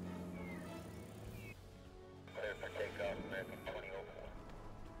 Clear for takeoff, American 2004.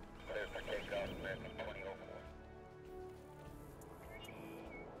 Clear for takeoff, American 2004.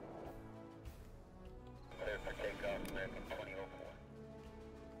 Clear for takeoff, American 2004.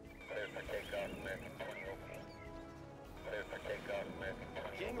 Clear for takeoff, American 2004. Clear for takeoff, American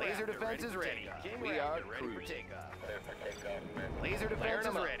 2004. Laser defense is ready. We are ready for takeoff. Clear for takeoff, American. Laser defense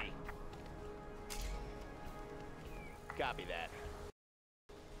is ready. Copy that.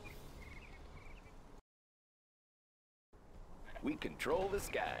 We control the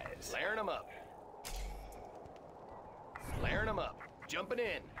skies. Flaring them up. Flaring them up. Jumping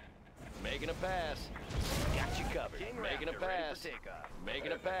in. Making a pass. Got you covered. Making a pass.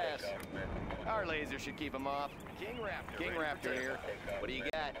 Making a pass. Our laser should keep them off. King Raptor here. What do you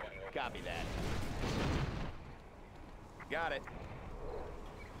got? Copy that. Got it.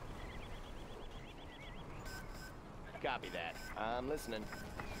 Copy that. I'm listening.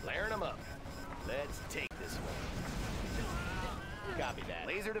 Flaring them up. Let's take this one. Copy that.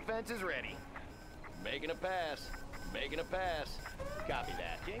 Laser defense is ready. Making a pass. Making a pass. Copy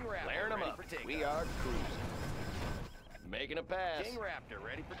that. Flaring them up. We are cruising. Making a pass. King Raptor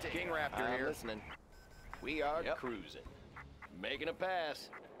ready for takeoff. King Raptor here. Listening. We are cruising. Making a pass.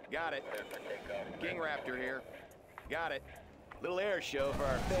 Got it. King Raptor here. Got it. Little air show for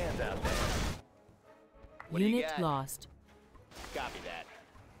our fans out there. What do you Unit got? lost. Copy that.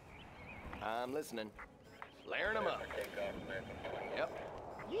 I'm listening. Flaring them up. Yep.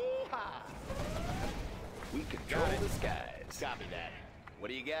 Yeehaw! We control the skies. Copy that. What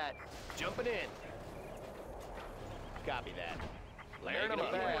do you got? Jumping in. Copy that. Flaring them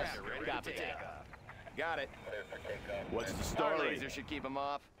up. Copy that. Got it. What's the Our story? laser should keep them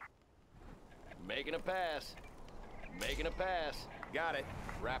off. Making a pass. Making a pass. Got it.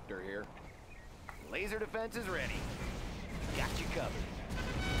 Raptor here. Laser defense is ready. Got you covered.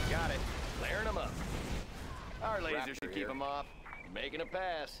 Got it. Flaring them up. Our laser should keep them off. Making a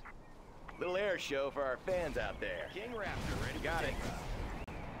pass. Little air show for our fans out there. King Raptor ready. Got it.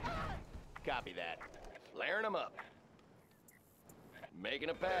 Copy that. Flaring them up.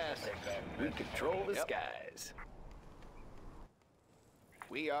 Making a pass. We control the skies.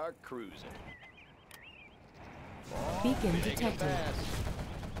 We are cruising. Beacon Making a detected. pass.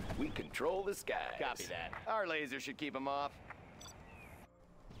 We control the skies. Copy that. Our laser should keep them off.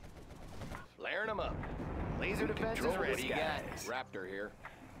 Flaring them up. Laser defense is ready. What do you got? Raptor here.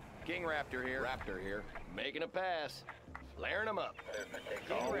 King Raptor here. Raptor here. Making a pass. Flaring them up.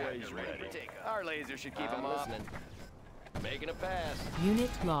 King Always Raptor ready. for takeoff. Our laser should keep them off. Listening. Making a pass. Unit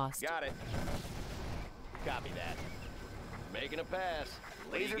lost. Got it. Copy that. Making a pass.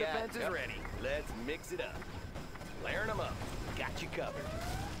 Laser defense is ready. Let's mix it up. Flaring them up. Got you covered.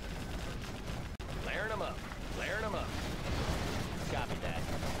 Flaring them up. Flaring them up. Copy that.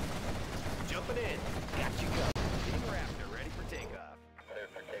 Jumping in. Got you covered. King Raptor ready for takeoff. Clear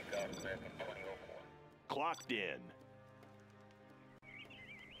for takeoff, American 2004. Clocked in.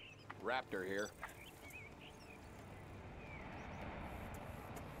 Raptor here.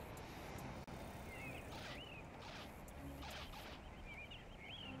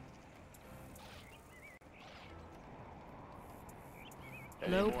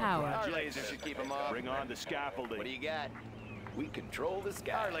 Low power. Our laser should keep them off. Bring on the scaffolding. What do you got? We control the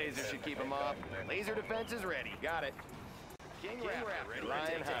sky. Our laser should keep them off. Laser defense is ready. Got it. King Raptor ready.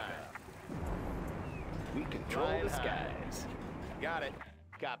 Flying high. We control the skies. Got it.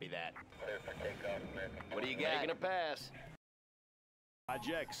 Copy that. What do you got? Making a pass.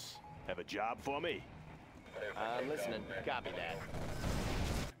 Projects. Have a job for me? I'm listening. Copy that.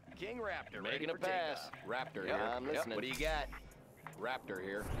 King Raptor making a pass. Raptor here. I'm listening. What do you got? Raptor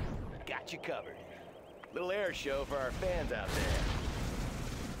here. Got you covered. Little air show for our fans out there.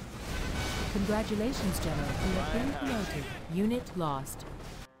 Congratulations, General. You have been promoted. Unit lost.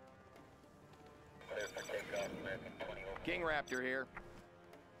 King Raptor here.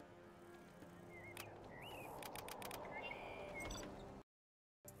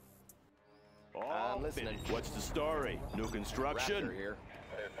 I'm listening. Finished. What's the story? New construction? Raptor here.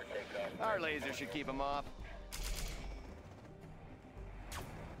 Our laser should keep them off.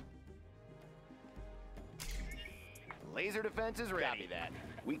 Laser defense is ready. Copy that.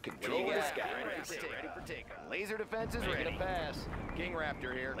 We control the sky. Ready for takeoff. Laser defense is ready. Making a pass. King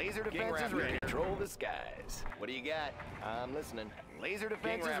Raptor here. Laser defense is ready. Control the skies. What do you got? I'm listening. Laser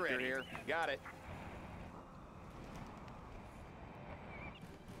defense is ready. Here. Got it.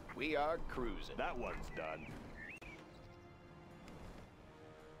 We are cruising. That one's done.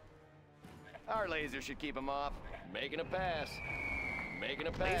 Our laser should keep them off. Making a pass. Making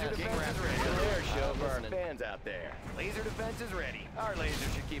a pass. Laser defense is ready. Little air show for our fans out there. Laser defense is ready. Our laser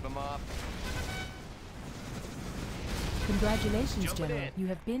should keep them off. Congratulations, General. You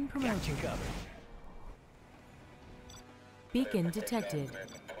have been promoted. Got you covered. Beacon detected.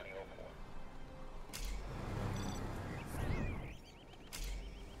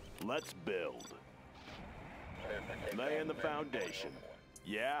 Let's build. Laying the foundation.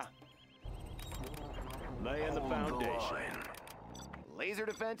 Yeah? Laying the foundation. Laser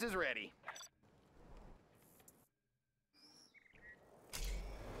defense is ready.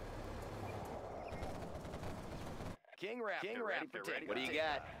 King Raptor ready. What do you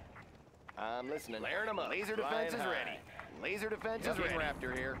got? I'm listening. Layering them up. Laser defense is ready. Laser defense is ready. King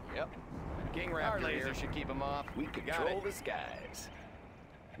Raptor here. Yep. King Raptor Our laser should keep them off. We control the skies.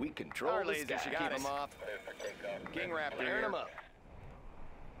 We control our laser should keep them off. King Raptor layering them up.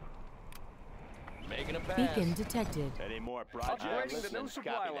 Making a pass. Beacon detected. Any more projects? Upgrading the new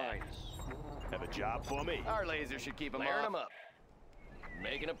supply lines. Have a job for me? Our laser should keep them layering them up.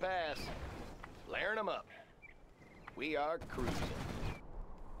 Making a pass. Layering them up. We are cruising.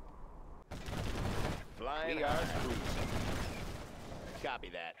 Flying we are cruising. Copy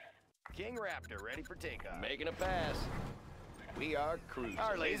that. King Raptor ready for takeoff. Making a pass. We are cruising.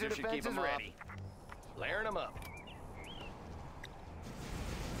 Our laser defense is ready. Layering them up.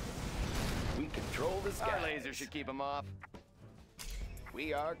 We control the skies. Our laser should keep them off.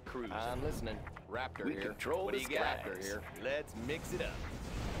 We are cruising. I'm listening. Raptor here. We control the skies. Raptor here. Let's mix it up.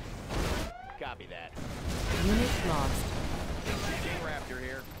 Copy that. Unit lost. King Raptor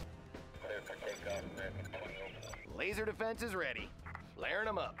here. Laser defense is ready. Layering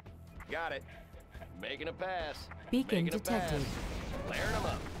them up. Got it. Making a pass. Beacon Making detected. A pass. Layering them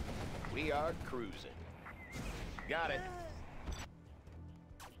up. We are cruising. Got it.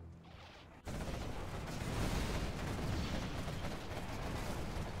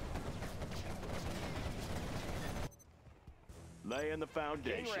 Laying the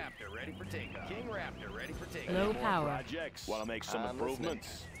foundation. King Raptor ready for takeoff. King Raptor ready for takeoff. Low power. Projects. Want to make some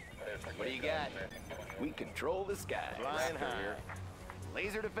improvements? What do you got? We control the sky. Flying high.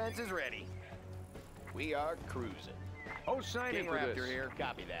 Laser defense is ready. We are cruising. Oh, signing King for Raptor this. here.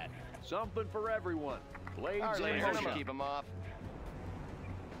 Copy that. Something for everyone. Blades Our in laser motion. should keep them off.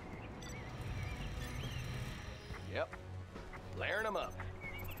 Yep. Layering them up.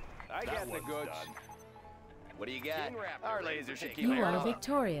 I That got the one's goods. done. What do you got? King Raptor Our ready laser for should takeoff. keep You layering are them up.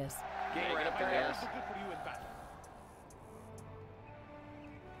 victorious. King Raptor pass.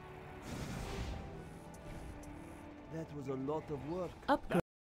 That was a lot of work. Upgrade.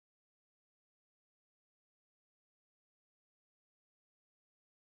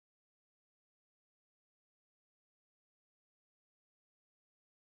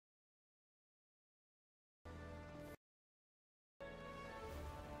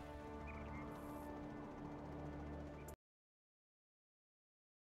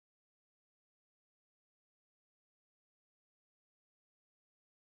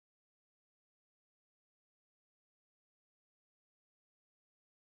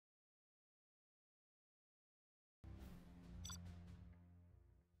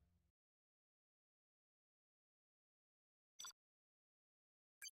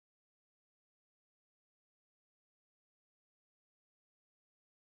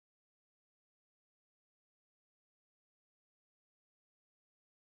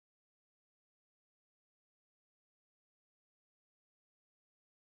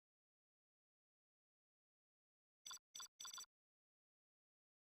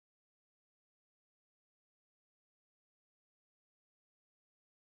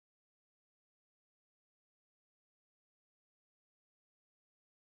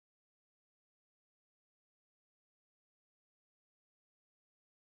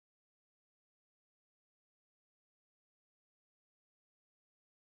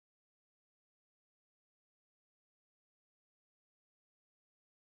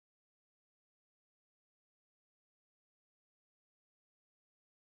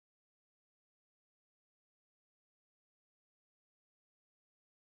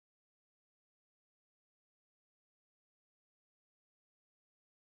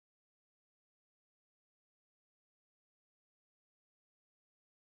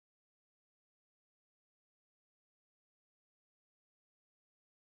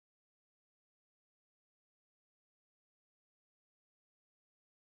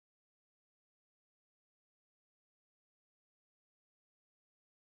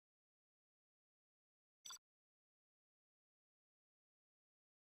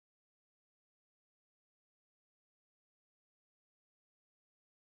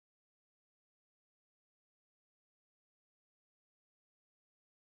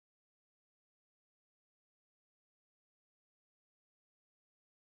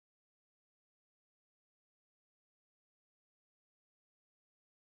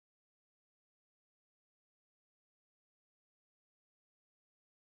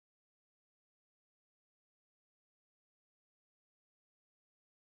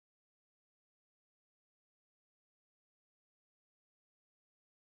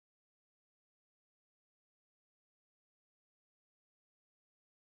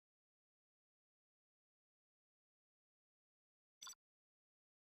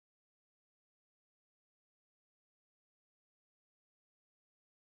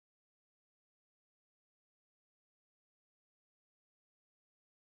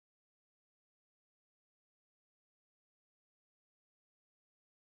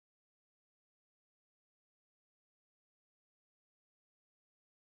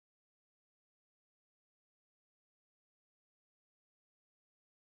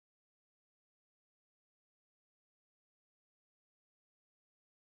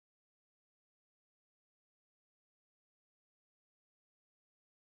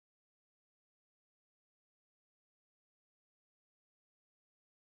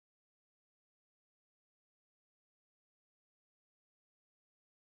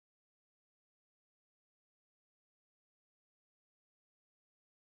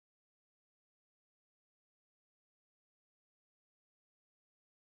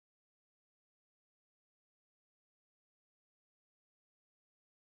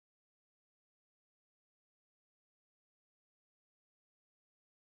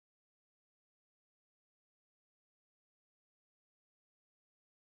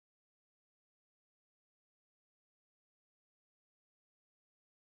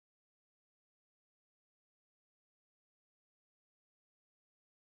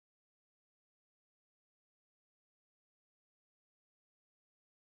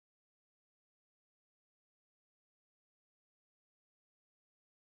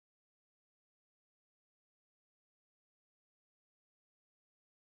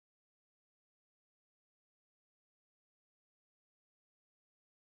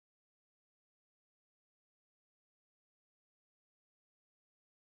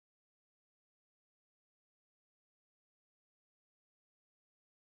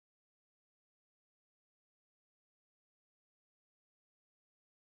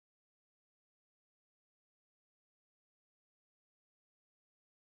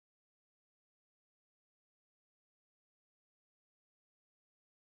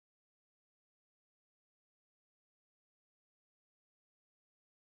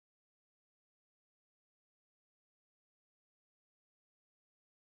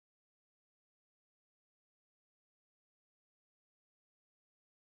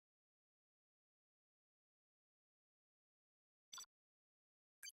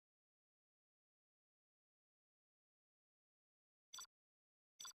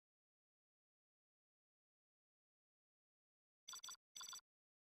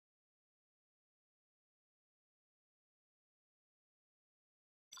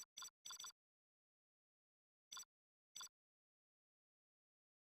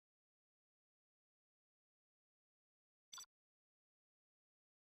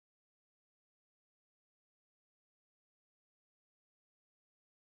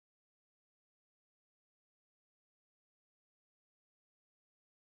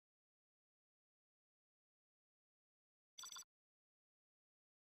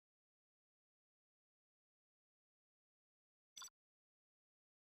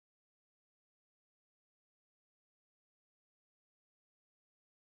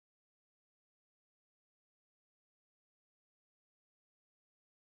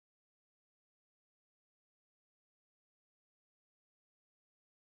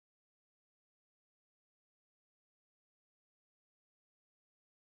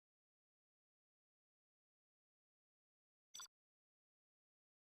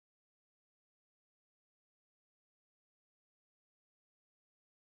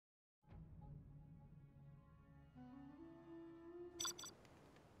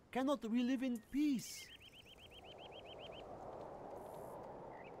 Cannot we live in peace?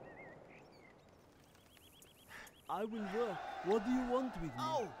 I will work. What do you want with me?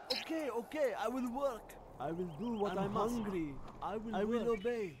 Oh, okay, I will work. I will do what I'm hungry. I will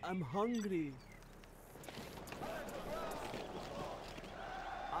obey. I'm hungry.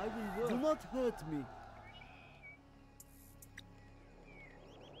 I will work. Do not hurt me.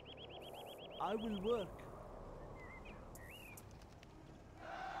 I will work.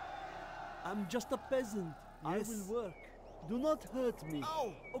 I'm just a peasant. Yes. I will work. Do not hurt me.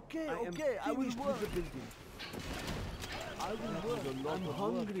 Oh, okay, I will work. The building. I will work. I'm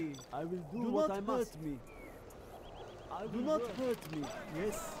hungry. I will do what I must. Do not hurt me. Do not hurt me.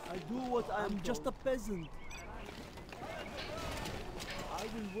 Yes, I do what I'm just a peasant. I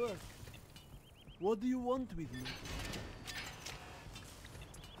will work. What do you want with me?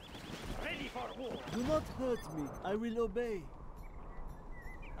 Ready for war. Do not hurt me. I will obey.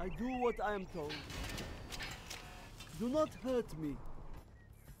 I do what I am told. Do not hurt me.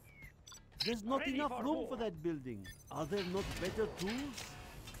 There's not enough room for that building. Are there not better tools?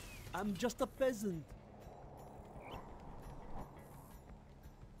 I'm just a peasant.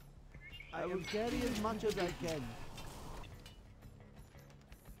 I will carry as much as I can.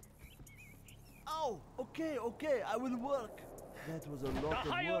 Oh, okay, I will work. That was a lot of work.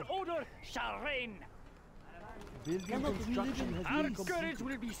 The higher order shall reign. Building construction has Our been courage completed.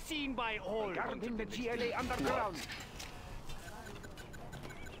 will be seen by all. Guarding the GLA underground.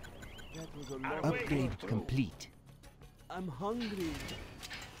 That was a lot. Upgrade complete. I'm hungry.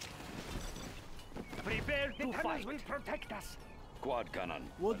 Prepare to fight. Will protect us. Quad cannon.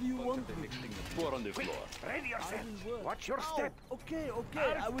 What do you want with me? Four on the floor. Ready yourself. I will work. Watch your step. Okay,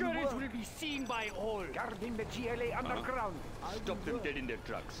 Our I will courage work. will be seen by all. Guarding the GLA underground. Stop them dead in their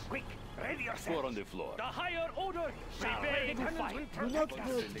tracks. Quick, ready yourself. Four on the floor. The higher order shall ready to fight. Do not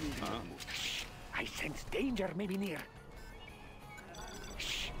hurt me. Shh, I sense danger may be near.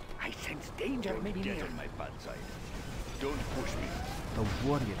 Shh, I sense danger may be Get near. on my bad side. Don't push me. A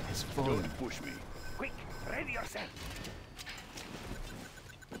warrior has fallen. Don't push me. Quick, ready yourself.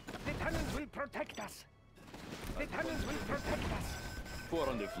 The tunnels will protect us. The tunnels will protect us. Four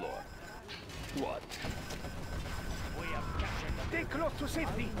on the floor. What? We have captured them. Stay close to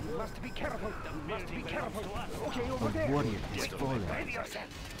safety. Must be careful. Must be careful. Okay, over A there. warrior has fallen. Ready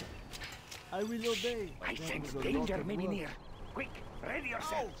yourself. I will obey. I That sense was a lot danger of may be work. near. Quick, ready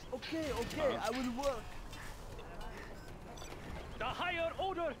yourself. Okay, I will work. The higher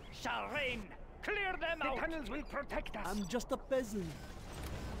order shall reign. Clear them out. The tunnels will protect us. I'm just a peasant.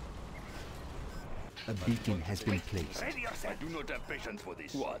 A beacon has been placed. Ready yourself. I do not have patience for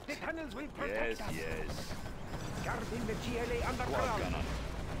this. What? The tunnels will protect Yes, us. yes. Guarding the GLA Quad underground. cannon.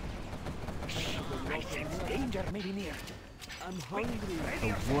 Shh, I sense danger may be near. I'm hungry. Ready A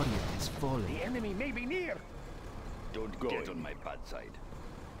yourself. warrior has fallen. The enemy may be near. Don't get on my bad side.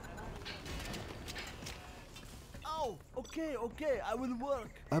 Oh, okay, I will work.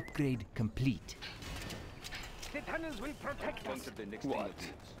 Upgrade complete. The tunnels will protect us. What?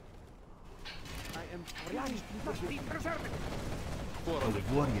 I am Land finished with must the be business. preserved. Four on the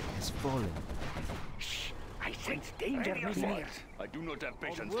A warrior has fallen. Shh, I sense danger may be floor. near. I do not have Our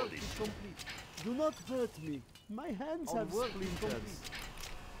patience for work this. is complete. Do not hurt me. My hands have splinters.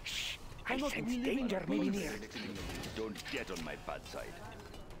 Shh, I Cannot sense we live in danger may be peace? near. Don't get on my bad side.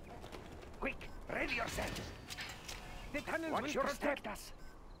 Quick, ready yourself. The tunnels will protect us.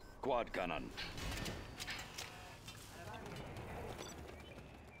 Quad cannon.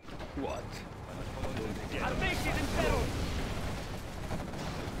 What? Don't get Our on base is in peril.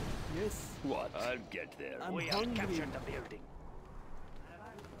 Yes, What? I'll get there. I'm We have hungry. captured the building.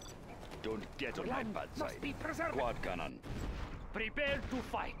 Don't get on my Land bad must side. be preserved. Quad cannon. Prepare to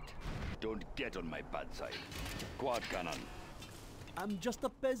fight. Don't get on my bad side. Quad cannon. I'm just a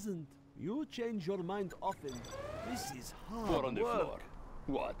peasant. You change your mind often. This is hard Four on the work. floor.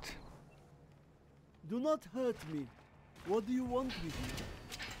 What? Do not hurt me. What do you want with me?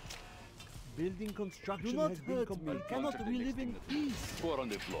 Building construction. Do not hurt me. Cannot we live in peace? Four on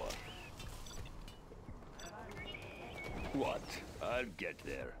the floor. What? I'll get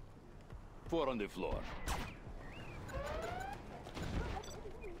there. Four on the floor.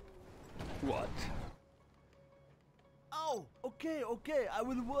 What? Oh, okay, I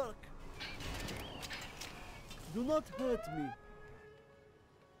will work. Do not hurt me.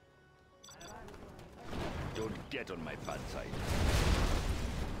 Don't get on my bad side.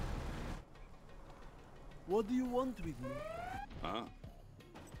 What do you want with me? Huh?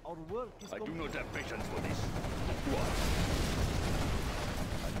 Our work is I do complete. not have patience for this. What?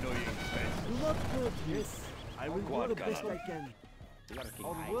 Annoying pest. Do not hurt me. Yes, I will do Quad the best cannon. I can. lurking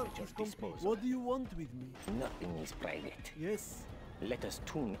Our eyes work at your is complete. disposal. What do you want with me? Nothing is private. Yes. Let us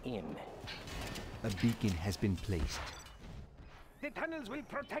tune in. A beacon has been placed. The tunnels will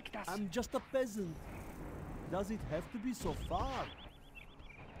protect us. I'm just a peasant. Does it have to be so far?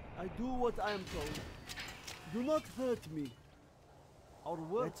 I do what I am told. Do not hurt me. Our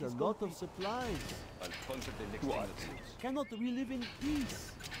work is a lot of supplies. I'll puncture the next What? thing that moves. Cannot we live in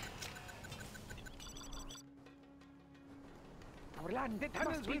peace? Our land, the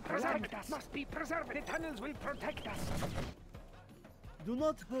tunnels will protect us. Must be preserved. The tunnels will protect us. Do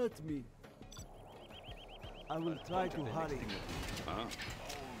not hurt me. I will try to hurry. Huh?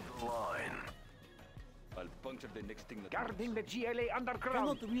 Line. I'll puncture the next thing that Guarding moves. the GLA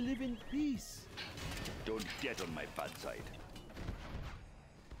underground. Cannot we live in peace? Don't get on my bad side.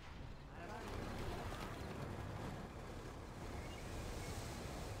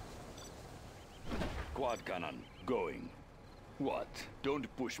 Quad cannon, going. What? Don't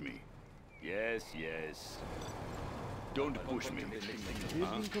push me. Yes, yes. Don't push me.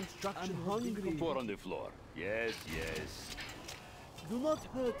 Building construction. I'm hungry. Pour on the floor. Yes, yes. Do not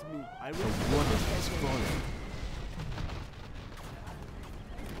hurt me. I will. Water has fallen.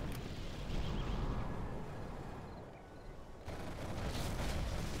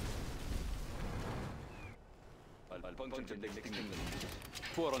 I'll puncture the next thing that moves.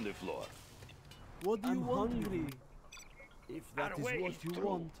 Pour on the floor. What do you I'm want? hungry. If that Our is way what is you through.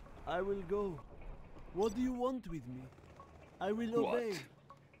 want, I will go. What do you want with me? I will What? obey.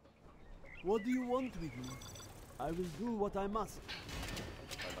 What do you want with me? I will do what I must.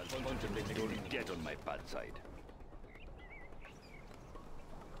 I'll puncture the next thing Don't that get on my bad side.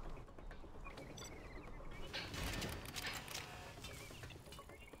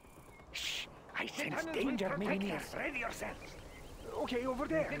 I sense danger maybe near. Ready yourselves. Okay, over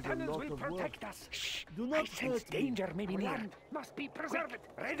there. The is a tunnels lot will of work. protect us. Shh! Do I not sense hurt me. danger maybe Our near. land must be preserved.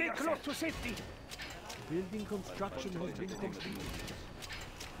 Stay close to safety. Building construction has been completed.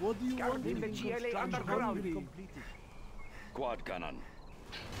 What do you want Guarding with the me? GLA Construction underground. has been completed. Quad cannon.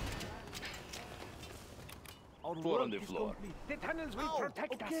 Our Pour work on the is floor. complete. The tunnels will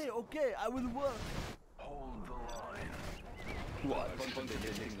protect us. Okay, I will work. Hold the line. What? I'll puncture the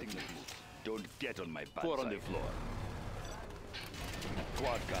next thing that moves. Don't get on my bad Pour side. on the floor.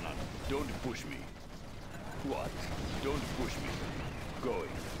 Quad cannon. Don't push me. What? Don't push me. Going.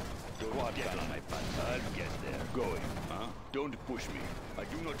 Don't Quad get cannon. on my bad side. I'll get there. Going. Huh? Don't push me. I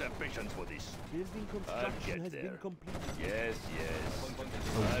do not have patience for this. Building get construction has there. been completed. Yes,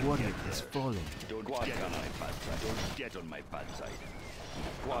 yes. A warrior has fallen. Don't Quad get on cannon. my bad side. Don't get on my bad side.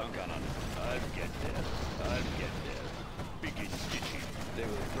 Quad cannon. I'll get there. I'll get there. Begin stitching. They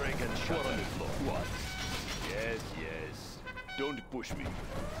will break and shatter on the floor. What? Yes, yes. Don't push me.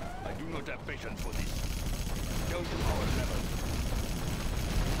 I do not have patience for this. Down to our level.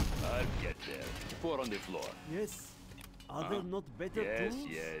 I'll get there. Pour on the floor. Yes. Are there not better Yes, tools?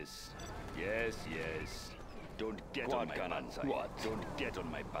 yes. Yes, yes. Don't get Quad on my cannon. bad side. What? Don't get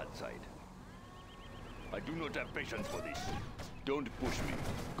on my bad side. I do not have patience for this. Don't push me.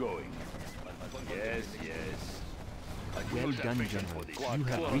 Going. Yes, yes. I do Well not have done, patience General. for this. You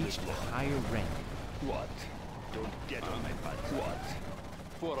have Pour on the reached a floor. higher rank. What? Don't get on my bad side. What?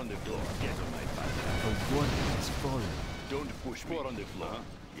 Pour on the floor. Get on my bad side. A warrior has fallen. Don't push me. Pour on the floor.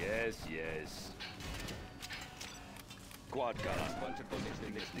 Yes, yes. Quad cannon.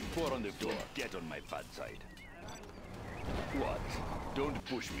 Pour on the floor. Get on my bad side. What? Don't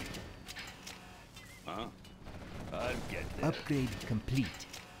push me. Huh? I'll get there. Upgrade complete.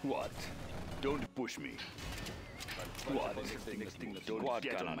 What? Don't push me. What? Don't Quad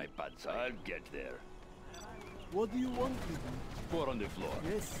get on cannon. my bad side. I'll get there. What do you want with me? Pour on the floor.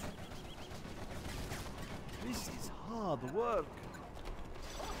 Yes. This is hard work.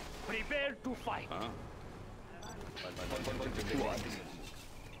 Prepare to fight. Huh? What?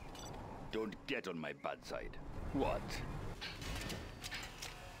 Don't get on my bad side. What?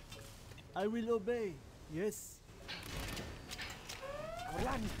 I will obey. Yes. Our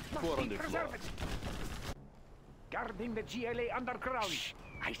land must Pour be on the floor. preserved. Guarding the GLA underground.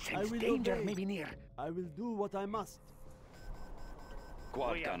 I I sense will danger obey. maybe near. I will do what I must.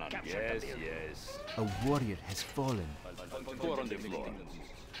 Quad We have cannon. captured the Yes, building. yes. A warrior has fallen. Pour on the floor.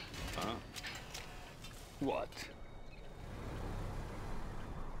 Huh? What?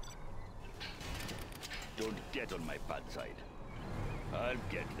 Don't get on my bad side. I'll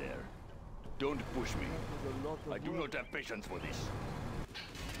get there. Don't push me. There's a lot of I do work. not have patience for this.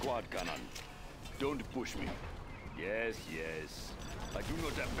 Quad cannon. Don't push me. Yes, yes. I do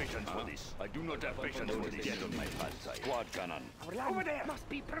not have patience for this. I do not have patience for this. Get on my bad side. Quad cannon. Our land over there must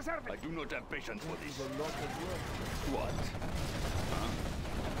be preserved. I do not have patience for this. A lot of work. What? Huh?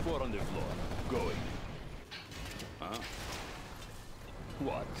 Four on the floor. Going. Huh?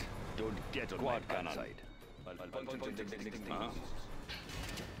 What? Don't get on quad my bad side. Huh?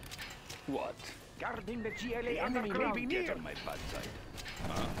 What? Guarding the GLA underground. Don't get on my bad side.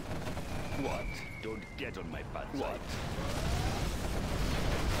 Huh? What? Don't get on my bad side. What?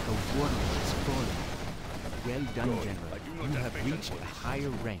 A warrior has fallen. Well done, Good. General. I do not You have have patience reached for a this. higher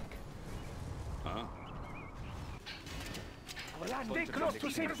rank. Huh? Our land they close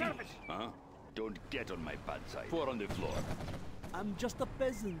to safety. Huh? Don't get on my bad side. Four on the floor. I'm just a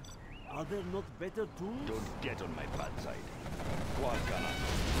peasant. Are there not better tools? Don't get on my bad side. Quad cannon.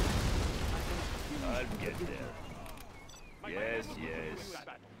 I'll get there. Yes, yes.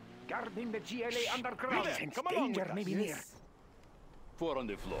 Guarding the GLA underground. there, Since come along danger with may us. be near. Four on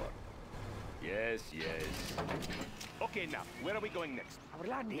the floor. Yes, yes. Okay, now, where are we going next? Our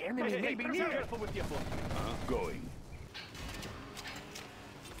land, the enemy may be near. Careful with your foot. Huh? Going.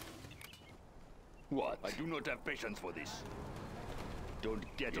 What? I do not have patience for this. Don't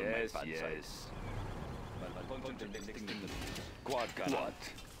get on my bad side. Yes. Quad cannon. What?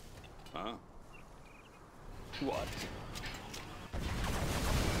 Huh? What?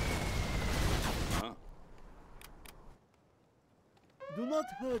 Huh? Do not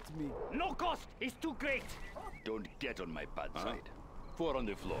hurt me. No cost is too great. Don't get on my bad side. Four on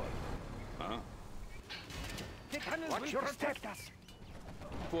the floor. Huh? The tunnels will protect us.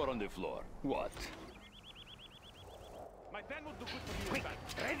 Four on the floor. What? My pen will do good for you. Quick, Back.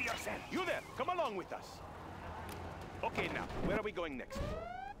 ready yourself. You there, come along with us. Okay, now, where are we going next?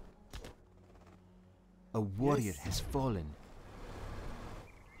 A warrior Yes. has fallen.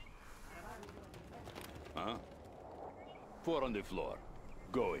 Huh? Four on the floor.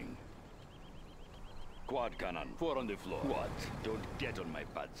 Going. Quad cannon. Four on the floor. What? Don't get on my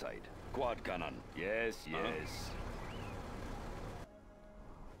bad side. Quad cannon. Yes, yes.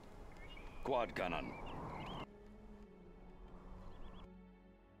 Quad cannon.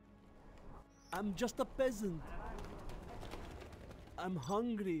 I'm just a peasant. I'm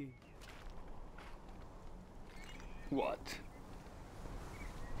hungry. What?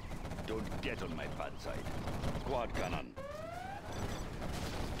 Don't get on my bad side. Quad cannon.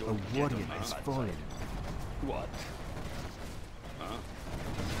 A Don't get warrior on my has bad fallen. side. What? Huh?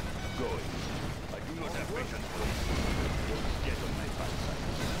 Going. I do not have patience for this. Don't get on my bad side.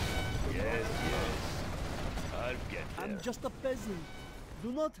 Yes, yes. I'll get there. I'm just a peasant.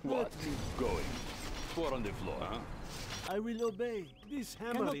 Do not hurt What? me. Going. Four on the floor, huh? I will obey. This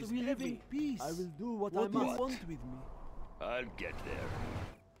hammer Cannot is we live heavy. in peace? I will do what What I must what? want with me. I'll get there.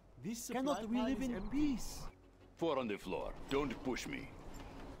 This Cannot we live in peace? Four on the floor. Don't push me.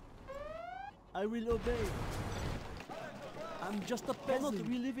 I will obey. I'm just a peasant. Cannot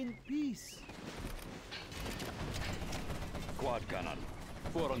we live in peace? Quad cannon.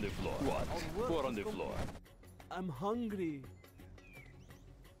 Four on the floor. What? work Four on is the complete. floor. I'm hungry.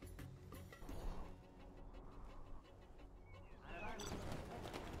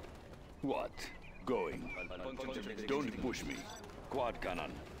 What? Going. Don't push me. Quad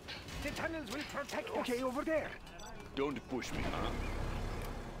cannon. The tunnels will protect us. Okay, over there. Don't push me, huh?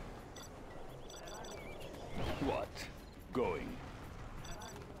 What? Going.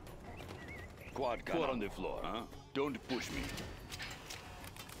 Quad cannon. Four on the floor, huh? Don't push me.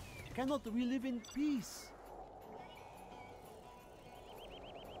 Cannot we live in peace?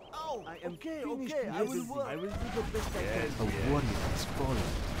 I am Okay, finished okay, I will building. work. I will do the best I Yes, can. A warrior has fallen.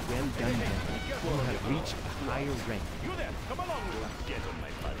 Well done, General. You have reached a higher rank. You there, come along with us. Get on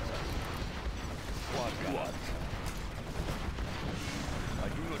my bad side. Quad cannon. What? I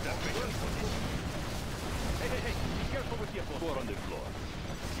do not have patience for this. Hey, be careful with your foot. Four on the floor.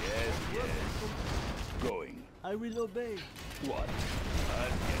 Yes, yes. Going. I will obey. What?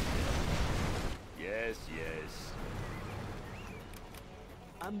 I'll get there. Yes, yes.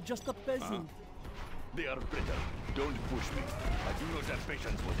 I'm just a peasant. They are better. Don't push me. I do not have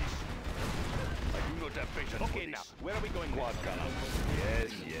patience for this. I do not have patience for Okay, this. now, where are we going Quad next? cannon.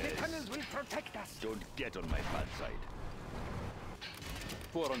 Yes, The yes. tunnels will protect us. Don't get on my bad side.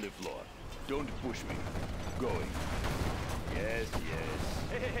 Four on the floor. Don't push me. Going. Yes,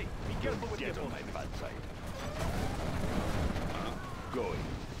 yes. Hey, be careful Don't with your get on foot. my bad side. Huh? Going.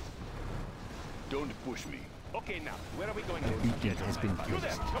 Don't push me. Okay, now, where are we going A next? beacon has been You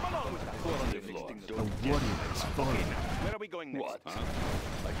there, placed. come along with us. Four on the floor. A Don't get warrior on my has bad fallen. Okay, now, where are we going next? What? Huh?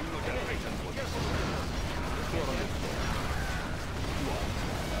 I do not have patience for this. Four on the floor. What?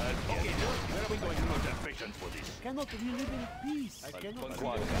 I'll get Okay, where are we going? Not have patience for this. Cannot we live in peace? I cannot.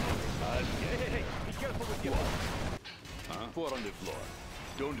 Quad cannon. Hey, be careful with your... Huh? 4 on the floor.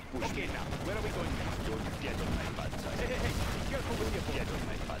 Don't push me. Now, where are we going now? Don't get on my bad side. Hey, be careful with your... Get on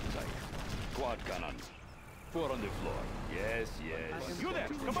my bad side. Quad cannon. 4 on the floor. Yes, yes. You there,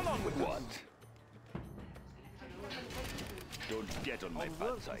 come along with what? Don't get on my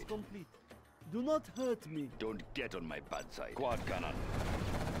bad side. Complete. Do not hurt me. Don't get on my bad side. Quad cannon.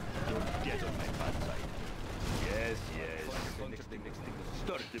 Don't get on my bad side. Yes, yes.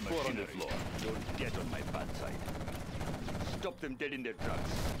 Start the machine on the floor. Don't get on my bad side. Stop them dead in their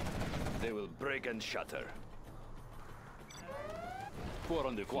tracks. They will break and shatter. 4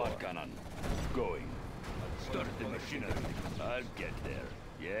 on the floor. Quad cannon. Going. Start the machinery. I'll get there.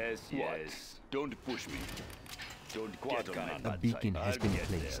 Yes, yes. Don't push me. Don't get on my bad side. A beacon has been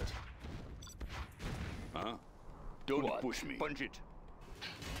placed. Huh? Don't push me. Punch it.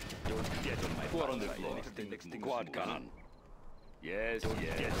 Don't get on my 4 on the floor. Quad cannon. Yes, don't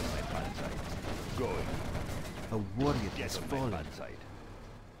get on my bad side. Going. A warrior has fallen. Bad side.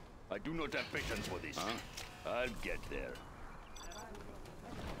 I do not have patience for this. Huh? I'll get there.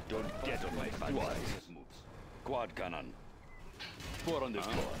 Don't get on my bad side. Quad cannon. 4 on the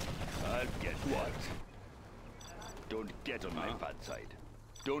floor. I'll get there. Don't get on my bad side.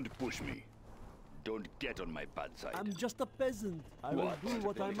 Don't push me. Don't get on my bad side. I'm just a peasant. I will do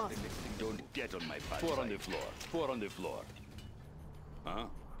what I must. Don't get on my bad side. 4 on the floor. 4 on the floor. Huh?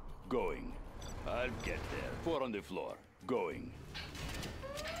 Going. I'll get there. 4 on the floor. Going.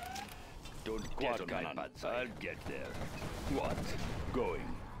 Don't get on my bad side. I'll get there. What?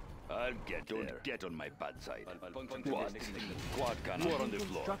 Going. I'll get there. Don't get on my bad side. What? Quad cannon. 4 on the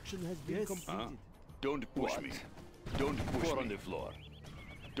floor. Construction has been completed. Huh? Don't push me. Don't push 4 me. On the floor.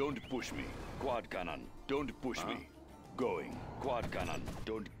 Don't push me. Quad cannon. Don't push me. Going. Quad cannon.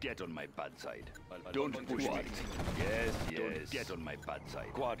 Don't get on my bad side. Don't push me. Yes, yes. Don't get on my bad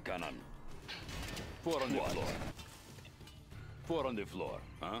side. Quad cannon. 4 on the floor. 4 on the floor.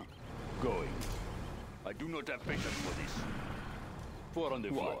 Huh? Going. I do not have patience for this. 4 on the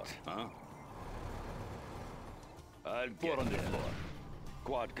floor. Huh? I'll get 4 on the floor.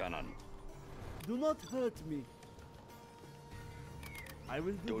 Quad cannon. Do not hurt me. I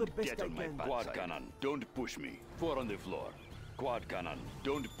will do the best I can. Quad cannon. Don't push me. 4 on the floor. Quad cannon.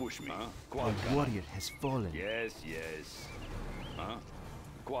 Don't push me. A warrior has fallen. Yes, yes. Huh?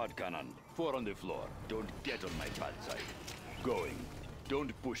 Quad cannon. 4 on the floor. Don't get on my bad side. Going.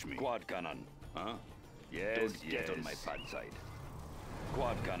 Don't push me. Quad cannon. Huh? Yes, don't get on my bad side.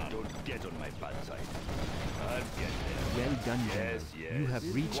 Quad cannon. Don't get on my bad side. I'll get there. Well done, yes, yes. You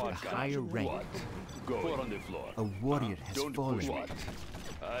have reached a higher rank. What? Going. 4 on the floor. A warrior has don't fallen. Push what?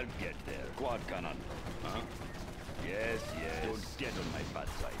 I'll get there. Quad cannon. Huh? Yes, yes. Don't get on my bad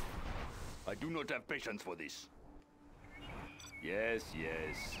side. I do not have patience for this. Yes,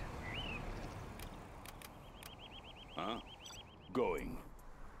 yes. Huh? Going.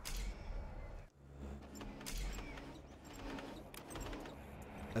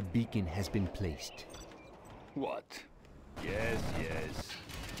 A beacon has been placed. What? Yes, yes.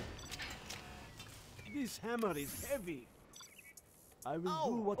 This hammer is heavy. I will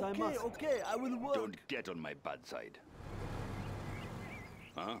do what I must. Okay, I will work. Don't get on my bad side.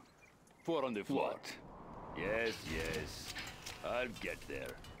 Huh? 4 on the floor. What? Yes, yes. I'll get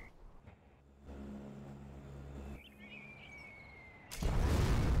there.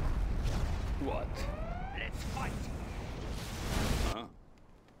 What? Let's fight! Huh?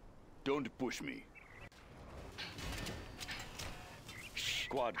 Don't push me.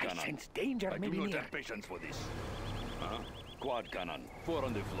 Quad cannon. I sense danger, I do not have patience for this. Huh? Quad cannon. 4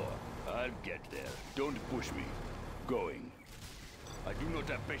 on the floor. I'll get there. Don't push me. Going. I do not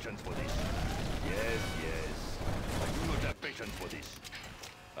have patience for this. Yes, yes. I do not have patience for this.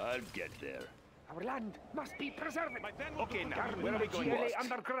 I'll get there. Our land must be preserved. Okay, now, where are we going?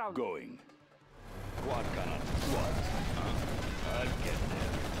 Underground. Going. Quad cannon. What? Huh? I'll get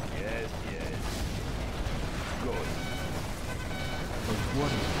there. Yes, yes. Going. A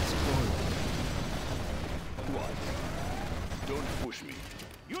warrior has fallen. What? Don't push me.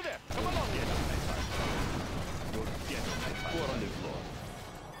 You there! Come along! Get on my side. Don't get on my side. 4 on the floor.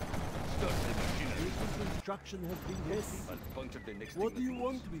 Start the machinery. The construction has been completed. What do you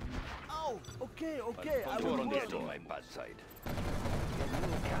want with me? Oh, okay, okay. I will work. Get on my bad side.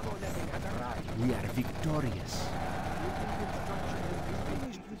 We are victorious.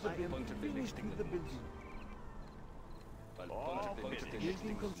 Finished with the building.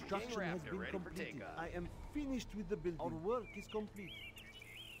 Building construction has been completed. I am finished with the building. Our work is complete.